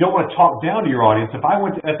 and you don't want to talk down to your audience. If I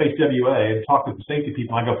went to FHWA and talked with the safety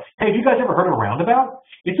people, I go, hey, have you guys ever heard of a roundabout?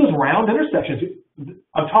 It's those round intersections.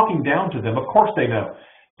 I'm talking down to them. Of course they know.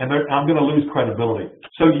 And I'm going to lose credibility.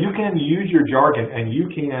 So you can use your jargon and you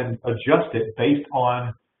can adjust it based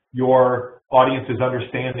on your audience's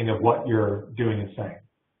understanding of what you're doing and saying.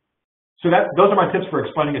 So those are my tips for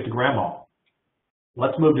explaining it to Grandma.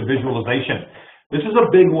 Let's move to visualization. This is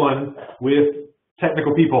a big one with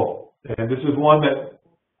technical people. And this is one that,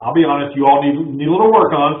 I'll be honest, you all need a little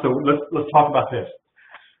work on, so let's talk about this.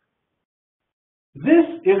 This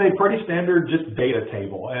is a pretty standard just data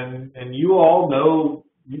table, and you all know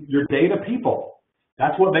your data people.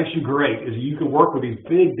 That's what makes you great, is you can work with these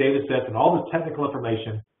big data sets and all this technical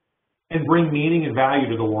information and bring meaning and value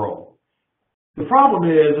to the world. The problem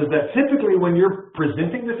is that typically when you're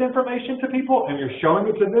presenting this information to people and you're showing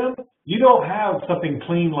it to them, you don't have something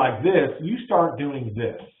clean like this. You start doing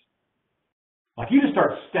this. Like you just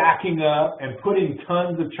start stacking up and putting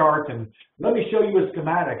tons of charts, and let me show you a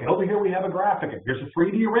schematic, and over here we have a graphic, and here's a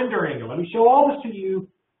 3D rendering, and let me show all this to you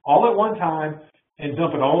all at one time and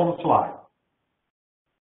dump it all on a slide.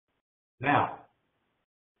 Now,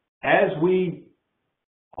 as we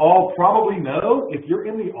all probably know, if you're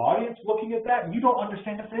in the audience looking at that, you don't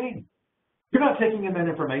understand a thing. You're not taking in that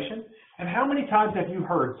information. And how many times have you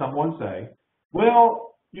heard someone say, well,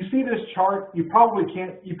 you see this chart, you probably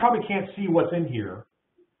can't see what's in here.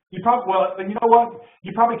 Well, you know what?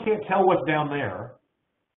 You probably can't tell what's down there.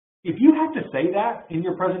 If you have to say that in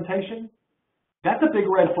your presentation, that's a big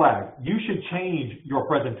red flag. You should change your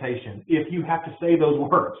presentation if you have to say those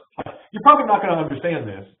words. You're probably not going to understand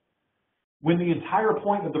this when the entire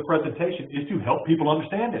point of the presentation is to help people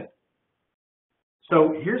understand it.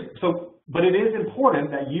 But it is important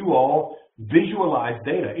that you all visualize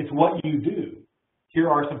data. It's what you do. Here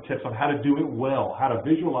are some tips on how to do it well, how to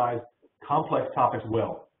visualize complex topics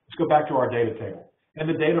well. Let's go back to our data table. And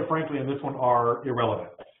the data, frankly, in this one are irrelevant.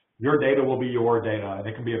 Your data will be your data, and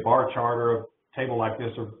it can be a bar chart or a table like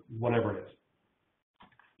this or whatever it is.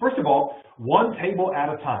 First of all, one table at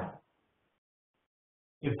a time.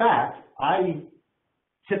 In fact, I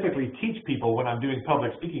typically teach people when I'm doing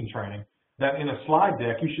public speaking training that in a slide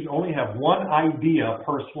deck, you should only have one idea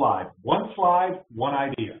per slide. One slide, one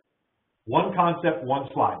idea. One concept, one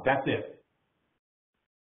slide. That's it.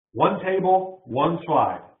 One table, one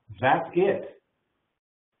slide. That's it.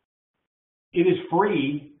 It is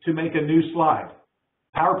free to make a new slide.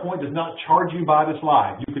 PowerPoint does not charge you by the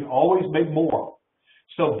slide. You can always make more.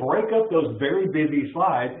 So break up those very busy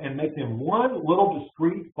slides and make them one little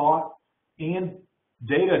discrete thought and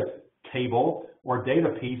data table or data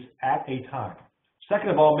piece at a time. Second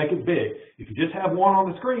of all, make it big. If you just have one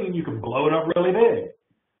on the screen, you can blow it up really big,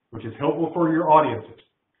 which is helpful for your audiences.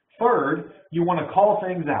 Third, you want to call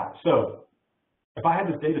things out. So if I have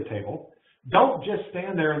this data table, don't just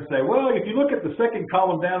stand there and say, well, if you look at the second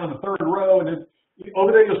column down in the third row, and then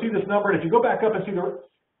over there you'll see this number, and if you go back up and see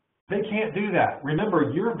they can't do that.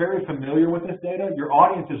 Remember, you're very familiar with this data. Your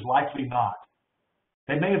audience is likely not.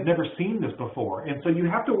 They may have never seen this before, and so you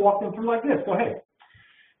have to walk them through like this. Go ahead.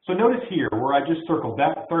 So notice here where I just circled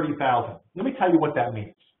that 30,000. Let me tell you what that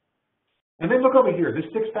means. And then look over here, this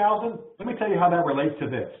 6,000. Let me tell you how that relates to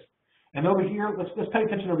this. And over here, let's pay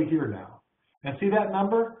attention over here now. And see that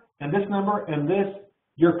number, and this number, and this.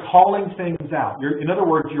 You're calling things out. In other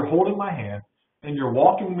words, you're holding my hand, and you're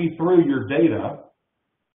walking me through your data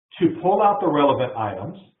to pull out the relevant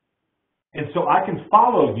items. And so I can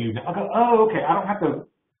follow you. I'll go, oh, okay, I don't have to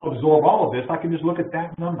absorb all of this. I can just look at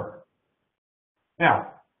that number.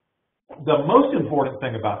 Now, the most important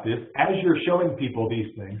thing about this, as you're showing people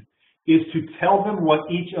these things, is to tell them what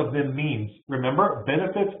each of them means. Remember,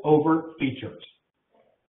 benefits over features.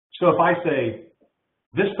 So if I say,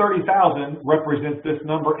 this 30,000 represents this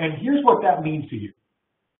number, and here's what that means to you.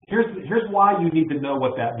 Here's why you need to know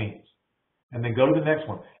what that means. And then go to the next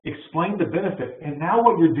one. Explain the benefit. And now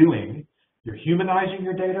what you're doing, you're humanizing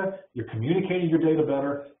your data, you're communicating your data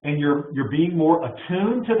better, and you're being more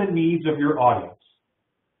attuned to the needs of your audience.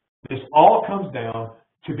 This all comes down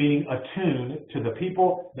to being attuned to the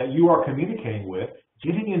people that you are communicating with,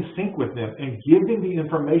 getting in sync with them, and giving the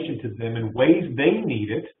information to them in ways they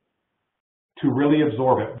need it to really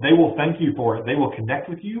absorb it. They will thank you for it. They will connect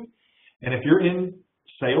with you. And if you're in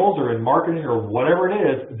sales or in marketing or whatever it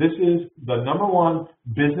is, this is the #1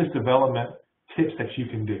 business development tips that you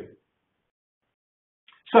can do.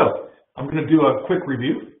 So I'm going to do a quick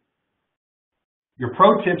review. Your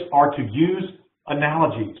pro tips are to use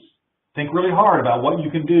analogies. Think really hard about what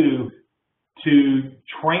you can do to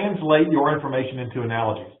translate your information into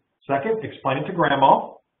analogies. Second, explain it to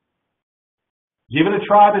grandma. Give it a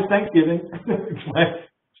try this Thanksgiving.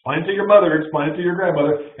 Explain it to your mother, explain it to your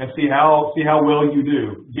grandmother, and see how well you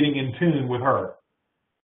do getting in tune with her.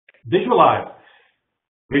 Visualize.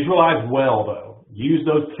 Visualize well, though. Use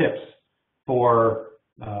those tips for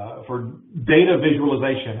data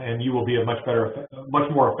visualization, and you will be much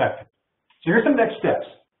more effective. So here's some next steps.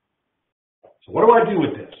 So what do I do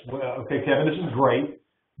with this? Well, okay, Kevin, this is great.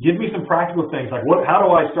 Give me some practical things like how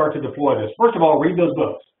do I start to deploy this? First of all, read those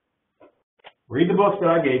books. Read the books that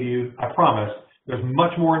I gave you. I promise there's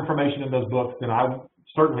much more information in those books than I'm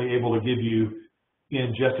certainly able to give you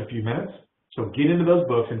in just a few minutes. So get into those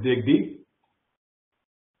books and dig deep.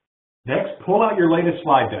 Next, pull out your latest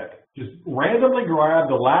slide deck. Just randomly grab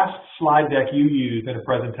the last slide deck you used in a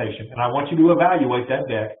presentation, and I want you to evaluate that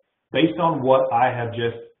deck based on what I have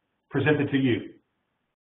just presented to you.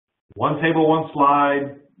 One table, one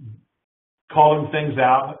slide, calling things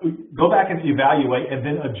out. Go back and evaluate and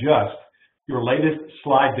then adjust your latest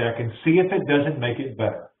slide deck and see if it doesn't make it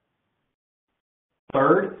better.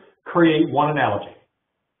 Third, create one analogy.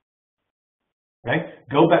 Okay?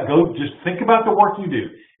 Just think about the work you do.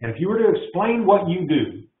 And if you were to explain what you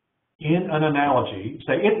do in an analogy,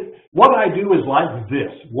 say, what I do is like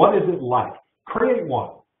this. What is it like? Create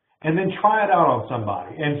one. And then try it out on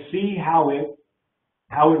somebody and see how it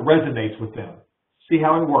resonates with them. See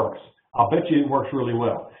how it works. I'll bet you it works really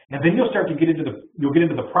well. And then you'll get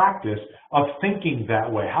into the practice of thinking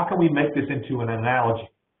that way. How can we make this into an analogy?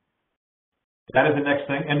 That is the next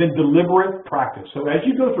thing. And then deliberate practice. So as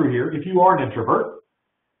you go through here, if you are an introvert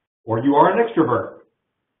or you are an extrovert,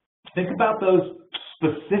 think about those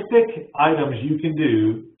specific items you can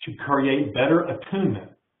do to create better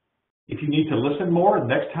attunement. If you need to listen more,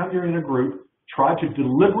 next time you're in a group, try to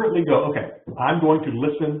deliberately go, okay, I'm going to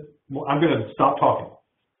listen, I'm going to stop talking.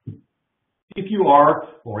 If you are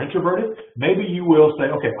more introverted, maybe you will say,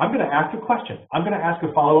 okay, I'm going to ask a question. I'm going to ask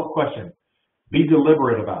a follow-up question. Be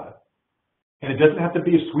deliberate about it. And it doesn't have to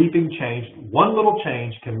be a sweeping change. One little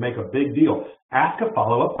change can make a big deal. Ask a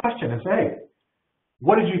follow-up question and say, hey,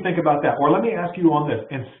 what did you think about that? Or let me ask you on this,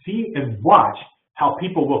 and see and watch how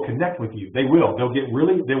people will connect with you. They will. They'll get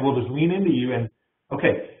really, they will just lean into you. And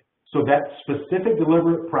okay, so that specific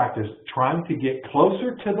deliberate practice, trying to get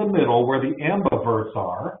closer to the middle where the ambiverts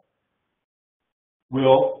are,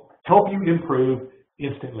 will help you improve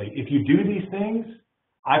instantly. If you do these things,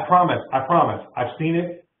 I promise, I've seen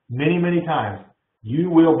it many, many times, you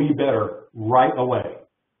will be better right away.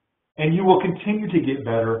 And you will continue to get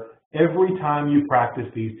better every time you practice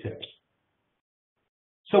these tips.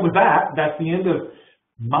 So with that, that's the end of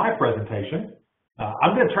my presentation.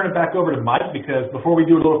 I'm going to turn it back over to Mike, because before we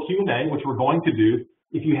do a little Q&A, which we're going to do,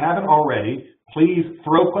 if you haven't already, please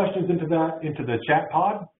throw questions into the chat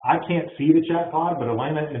pod. I can't see the chat pod, but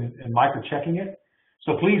Elena and Mike are checking it.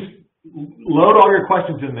 So please load all your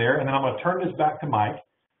questions in there, and then I'm going to turn this back to Mike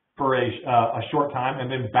for a short time, and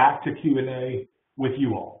then back to Q&A with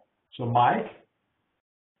you all. So Mike.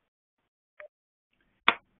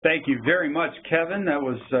 Thank you very much, Kevin. That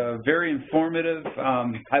was very informative.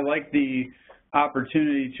 I like the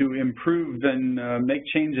opportunity to improve and make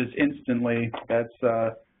changes instantly. That's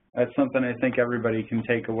something I think everybody can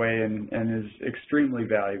take away and is extremely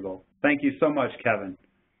valuable. Thank you so much, Kevin.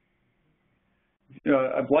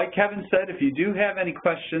 Like Kevin said, if you do have any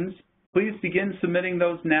questions, please begin submitting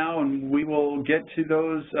those now, and we will get to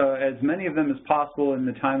those, as many of them as possible in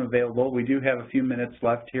the time available. We do have a few minutes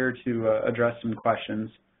left here to address some questions.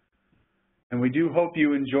 And we do hope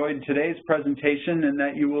you enjoyed today's presentation, and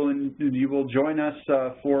that you will join us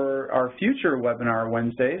for our future webinar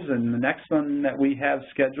Wednesdays. And the next one that we have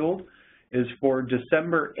scheduled is for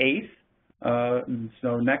December 8th,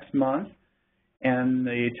 so next month. And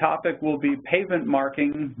the topic will be pavement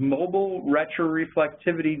marking, mobile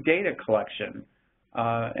retroreflectivity data collection,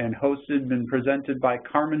 and hosted and presented by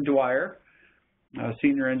Carmen Dwyer,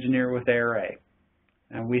 Senior Engineer with ARA.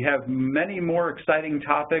 And we have many more exciting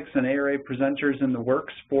topics and ARA presenters in the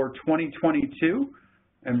works for 2022.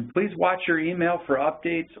 And please watch your email for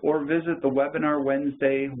updates or visit the Webinar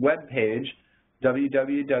Wednesday webpage,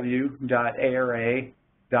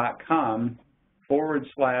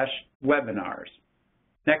 www.ara.com/webinars.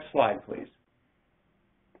 Next slide, please.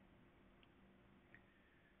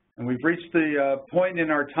 And we've reached the point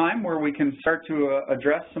in our time where we can start to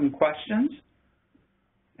address some questions.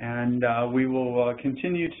 And we will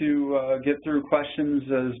continue to get through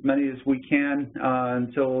questions, as many as we can,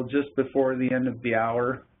 until just before the end of the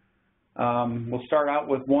hour. We'll start out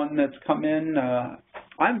with one that's come in.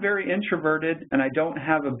 I'm very introverted and I don't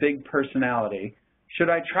have a big personality. Should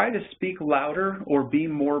I try to speak louder or be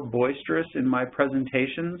more boisterous in my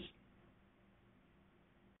presentations?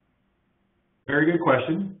 Very good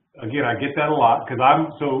question. Again, I get that a lot, because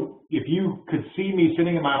so if you could see me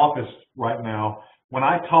sitting in my office right now, when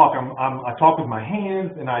I talk, I talk with my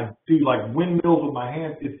hands, and I do like windmills with my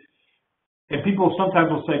hands. And people sometimes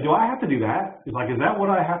will say, do I have to do that? It's like, is that what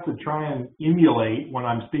I have to try and emulate when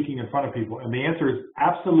I'm speaking in front of people? And the answer is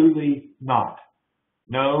absolutely not.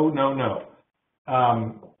 No, no, no.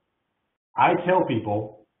 I tell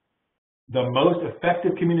people the most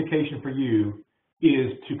effective communication for you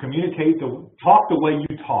is to talk the way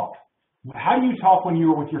you talk. How do you talk when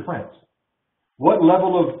you're with your friends? What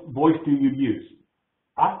level of voice do you use?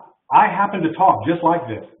 I happen to talk just like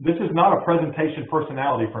this. This is not a presentation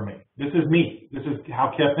personality for me. This is me. This is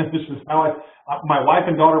how Kevin, this is how my wife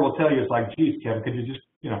and daughter will tell you, it's like, geez, Kevin, could you just,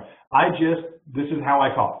 this is how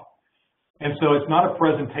I talk. And so it's not a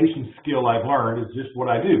presentation skill I've learned, it's just what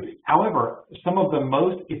I do. However, some of the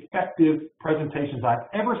most effective presentations I've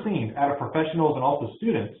ever seen out of professionals and also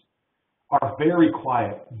students are very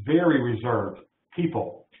quiet, very reserved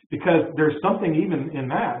people. Because there's something even in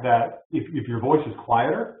that if your voice is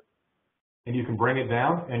quieter and you can bring it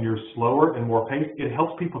down and you're slower and more paced, it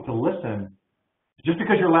helps people to listen. Just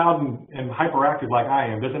because you're loud and hyperactive like I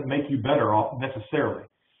am doesn't make you better necessarily.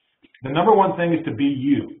 The number one thing is to be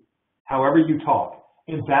you, however you talk.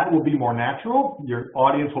 And that will be more natural. Your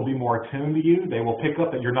audience will be more attuned to you. They will pick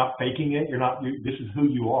up that you're not faking it. This is who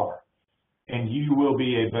you are. And you will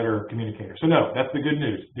be a better communicator. So no, that's the good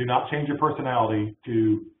news. Do not change your personality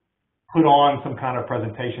to put on some kind of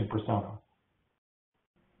presentation persona.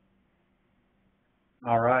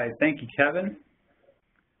 All right, thank you, Kevin.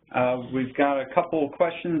 We've got a couple of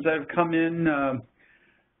questions that have come in.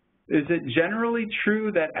 Is it generally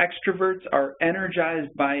true that extroverts are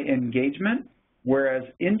energized by engagement? whereas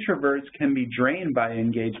introverts can be drained by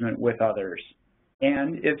engagement with others?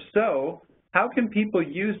 And if so, how can people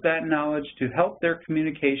use that knowledge to help their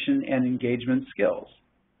communication and engagement skills?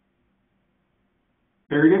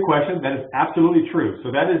 Very good question. That is absolutely true.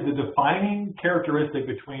 So that is the defining characteristic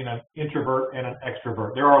between an introvert and an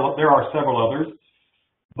extrovert. There are several others,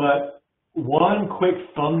 but one quick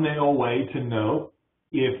thumbnail way to know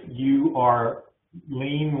if you are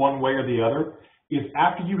lean one way or the other is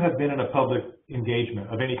after you have been in a public engagement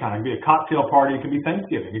of any kind. It can be a cocktail party, it can be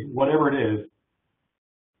Thanksgiving, whatever it is.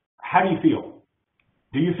 How do you feel?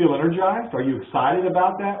 Do you feel energized? Are you excited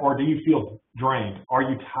about that? Or do you feel drained? Are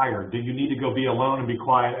you tired? Do you need to go be alone and be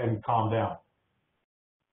quiet and calm down?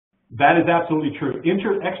 That is absolutely true.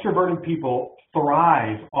 Extroverted people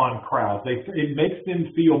thrive on crowds. It makes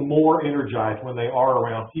them feel more energized when they are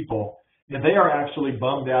around people, and they are actually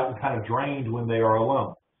bummed out and kind of drained when they are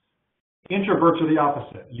alone. Introverts are the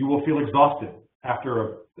opposite. You will feel exhausted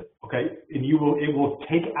after and it will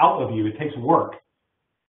take out of you. It takes work.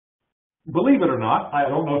 Believe it or not, I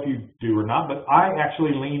don't know if you do or not, but I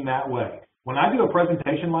actually lean that way. When I do a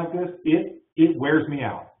presentation like this, it wears me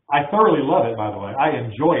out. I thoroughly love it, by the way. I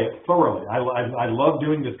enjoy it thoroughly. I love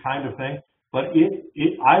doing this kind of thing, but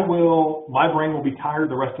my brain will be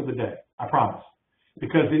tired the rest of the day. I promise,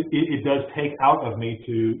 because it does take out of me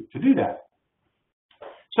to do that.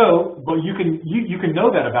 So, but you can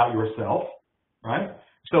know that about yourself, right?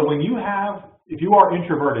 So if you are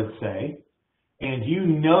introverted, say, and you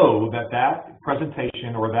know that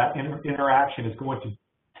presentation or that interaction is going to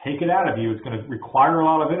take it out of you, it's going to require a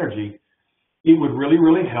lot of energy, it would really,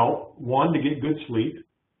 really help, one, to get good sleep.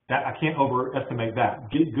 That I can't overestimate that.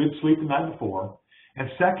 Get good sleep the night before. And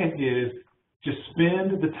second is just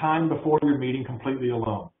spend the time before your meeting completely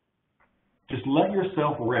alone. Just let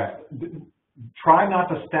yourself rest. Try not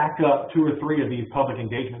to stack up 2 or 3 of these public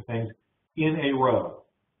engagement things in a row.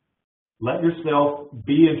 Let yourself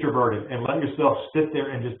be introverted and let yourself sit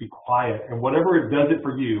there and just be quiet. And whatever it does it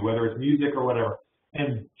for you, whether it's music or whatever,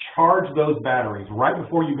 and charge those batteries right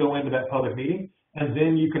before you go into that public meeting. And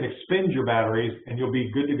then you can expend your batteries and you'll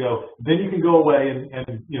be good to go. Then you can go away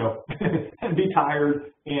and and be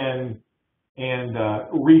tired and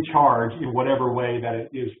recharge in whatever way that it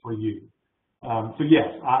is for you. So yes,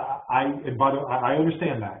 and by the way, I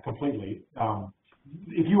understand that completely.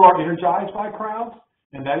 If you are energized by crowds,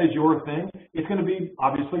 and that is your thing, it's going to be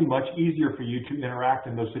obviously much easier for you to interact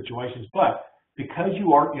in those situations. But because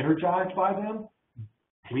you are energized by them,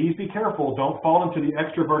 please be careful. Don't fall into the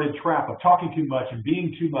extroverted trap of talking too much and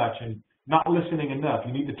being too much and not listening enough.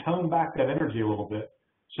 You need to tone back that energy a little bit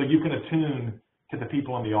so you can attune to the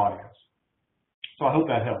people in the audience. So I hope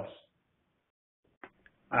that helps.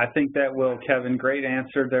 I think that will, Kevin. Great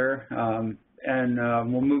answer there.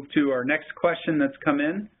 We'll move to our next question that's come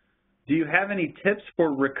in. Do you have any tips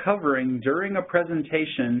for recovering during a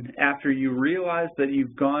presentation after you realize that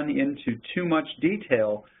you've gone into too much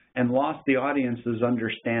detail and lost the audience's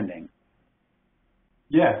understanding?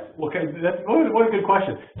 Yes. Okay. What a good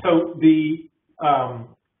question. So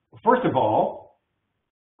first of all,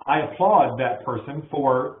 I applaud that person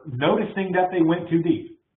for noticing that they went too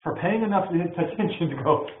deep, for paying enough attention to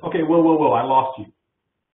go, okay, whoa, I lost you.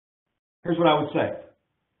 Here's what I would say.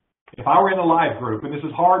 If I were in a live group, and this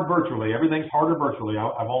is hard virtually, everything's harder virtually,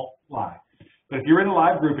 I won't lie. But if you're in a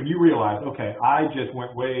live group and you realize, okay, I just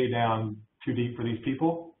went way down too deep for these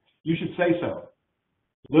people, you should say so.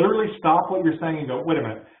 Literally stop what you're saying and go, wait a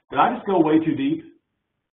minute, did I just go way too deep?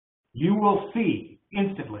 You will see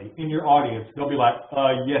instantly in your audience, they'll be like,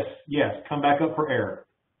 yes, come back up for air.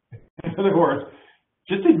 In other words,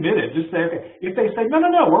 just admit it. Just say, okay. If they say, no,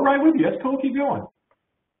 we're right with you, that's cool, keep going.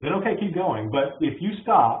 Then okay, keep going. But if you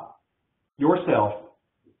stop yourself,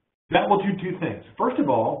 that will do 2 things. First of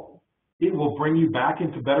all, it will bring you back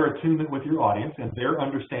into better attunement with your audience and their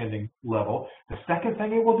understanding level. The second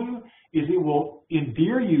thing it will do is it will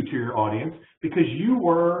endear you to your audience because you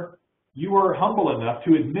were humble enough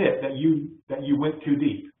to admit that you went too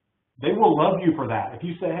deep. They will love you for that. If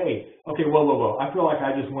you say, hey, okay, whoa, I feel like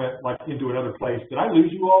I just went into another place. Did I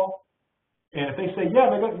lose you all? And if they say, yeah,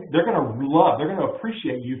 they're going to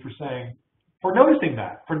appreciate you for noticing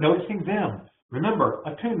that, for noticing them. Remember,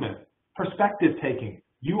 attunement, perspective taking.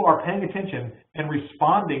 You are paying attention and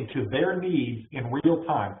responding to their needs in real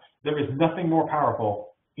time. There is nothing more powerful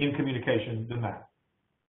in communication than that.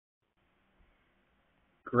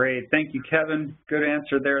 Great. Thank you, Kevin. Good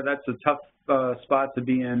answer there. That's a tough spot to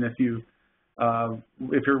be in if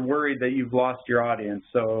you're worried that you've lost your audience.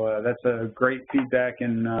 So that's a great feedback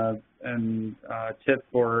and tip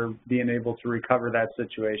for being able to recover that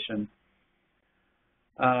situation.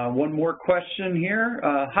 One more question here.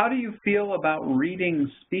 How do you feel about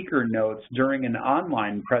reading speaker notes during an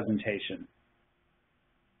online presentation?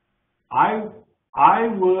 I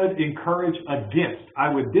would encourage against,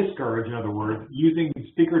 I would discourage, in other words, using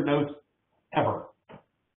speaker notes ever.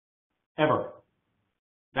 Ever.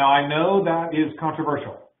 Now, I know that is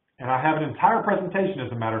controversial, and I have an entire presentation,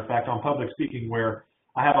 as a matter of fact, on public speaking where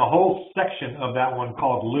I have a whole section of that one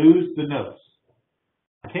called Lose the Notes.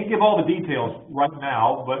 I can't give all the details right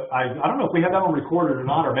now, but I don't know if we have that one recorded or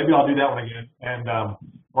not, or maybe I'll do that one again, and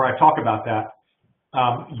where I talk about that.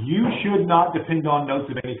 You should not depend on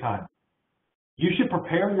notes of any kind. You should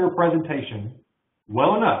prepare your presentation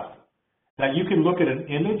well enough that you can look at an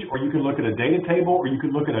image, or you can look at a data table, or you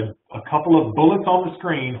can look at a couple of bullets on the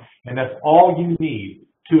screen, and that's all you need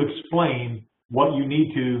to explain what you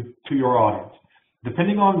need to your audience.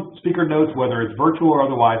 Depending on speaker notes, whether it's virtual or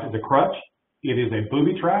otherwise, it's a crutch. It is a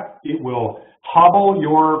booby trap. It will hobble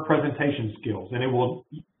your presentation skills, and it will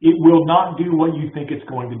not do what you think it's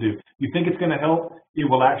going to do. You think it's going to help, it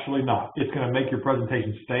will actually not. It's going to make your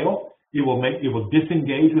presentation stale. It will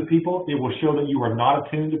disengage with people. It will show that you are not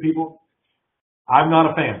attuned to people. I'm not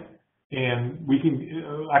a fan, and you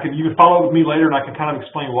can follow up with me later, and I can kind of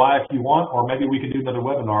explain why if you want, or maybe we can do another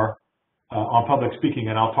webinar on public speaking,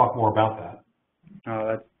 and I'll talk more about that.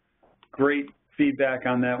 That's great feedback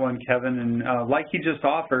on that one, Kevin. And like he just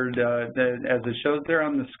offered, as it shows there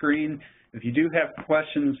on the screen, if you do have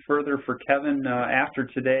questions further for Kevin after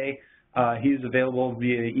today, he's available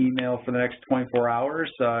via email for the next 24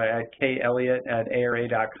 hours at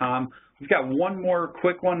kelliott@ara.com. We've got one more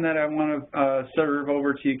quick one that I want to serve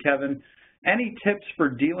over to you, Kevin. Any tips for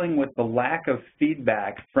dealing with the lack of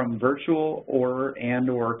feedback from virtual or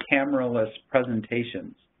camera-less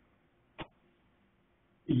presentations?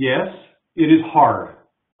 Yes, it is hard.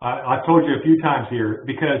 I've told you a few times here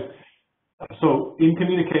because, so in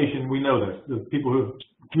communication, we know this, the people who are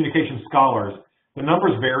communication scholars, the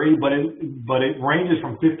numbers vary, but it ranges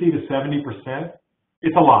from 50 to 70%.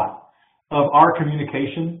 It's a lot of our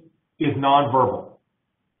communication is nonverbal.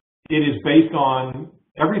 It is based on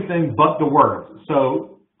everything but the words.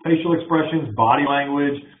 So facial expressions, body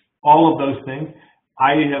language, all of those things.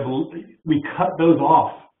 We cut those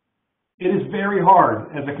off. It is very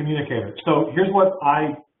hard as a communicator. So here's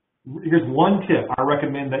one tip I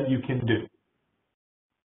recommend that you can do.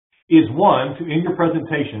 Is one, to in your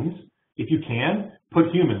presentations, if you can, put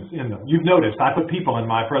humans in them. You've noticed I put people in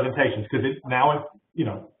my presentations because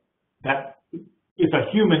it's a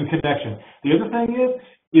human connection. The other thing is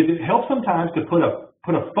it helps sometimes to put a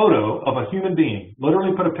photo of a human being,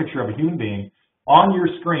 literally put a picture of a human being on your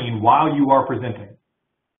screen while you are presenting.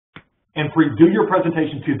 And do your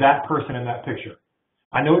presentation to that person in that picture.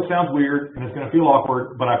 I know it sounds weird and it's going to feel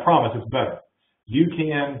awkward, but I promise it's better. You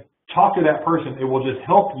can talk to that person. It will just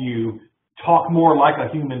help you talk more like a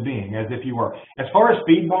human being, as if you were. As far as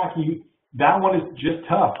feedback, that one is just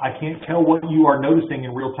tough. I can't tell what you are noticing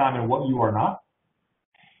in real time and what you are not.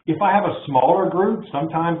 If I have a smaller group,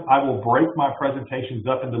 sometimes I will break my presentations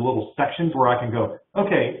up into little sections where I can go,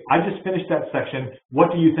 okay, I just finished that section.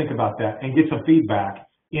 What do you think about that? And get some feedback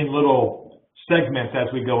in little segments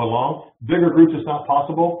as we go along. Bigger groups, it's not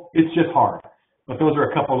possible. It's just hard. But those are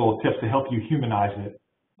a couple of little tips to help you humanize it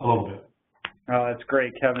a little bit. Oh, that's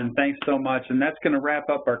great, Kevin. Thanks so much. And that's going to wrap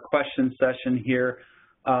up our question session here.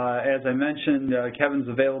 As I mentioned, Kevin's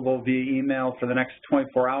available via email for the next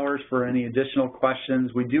 24 hours for any additional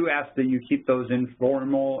questions. We do ask that you keep those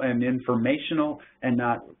informal and informational and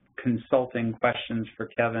not consulting questions for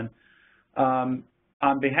Kevin. On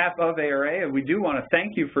behalf of ARA, we do want to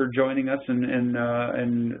thank you for joining us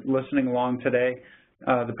and listening along today.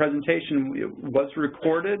 The presentation was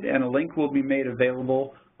recorded and a link will be made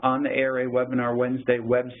available on the ARA Webinar Wednesday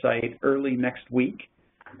website early next week.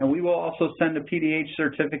 And we will also send a PDH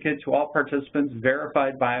certificate to all participants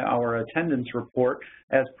verified by our attendance report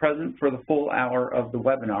as present for the full hour of the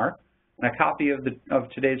webinar. And a copy of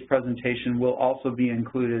today's presentation will also be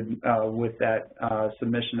included with that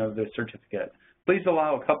submission of the certificate. Please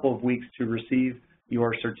allow a couple of weeks to receive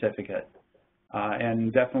your certificate.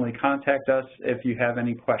 And definitely contact us if you have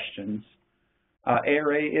any questions.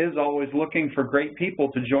 ARA is always looking for great people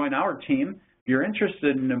to join our team. If you're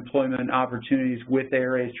interested in employment opportunities with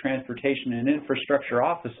ARA's transportation and infrastructure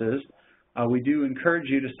offices, we do encourage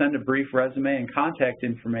you to send a brief resume and contact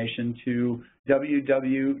information to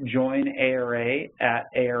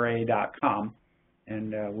www.joinara@ara.com,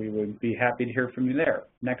 and we would be happy to hear from you there.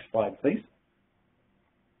 Next slide, please.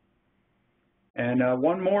 And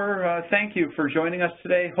one more thank you for joining us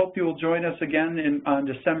today. Hope you will join us again on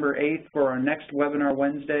December 8th for our next webinar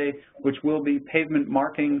Wednesday, which will be Pavement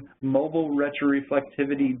Marking Mobile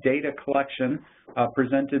Retroreflectivity Data Collection,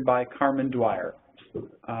 presented by Carmen Dwyer.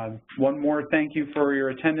 One more thank you for your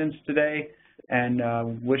attendance today,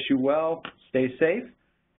 and wish you well, stay safe,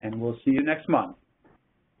 and we'll see you next month.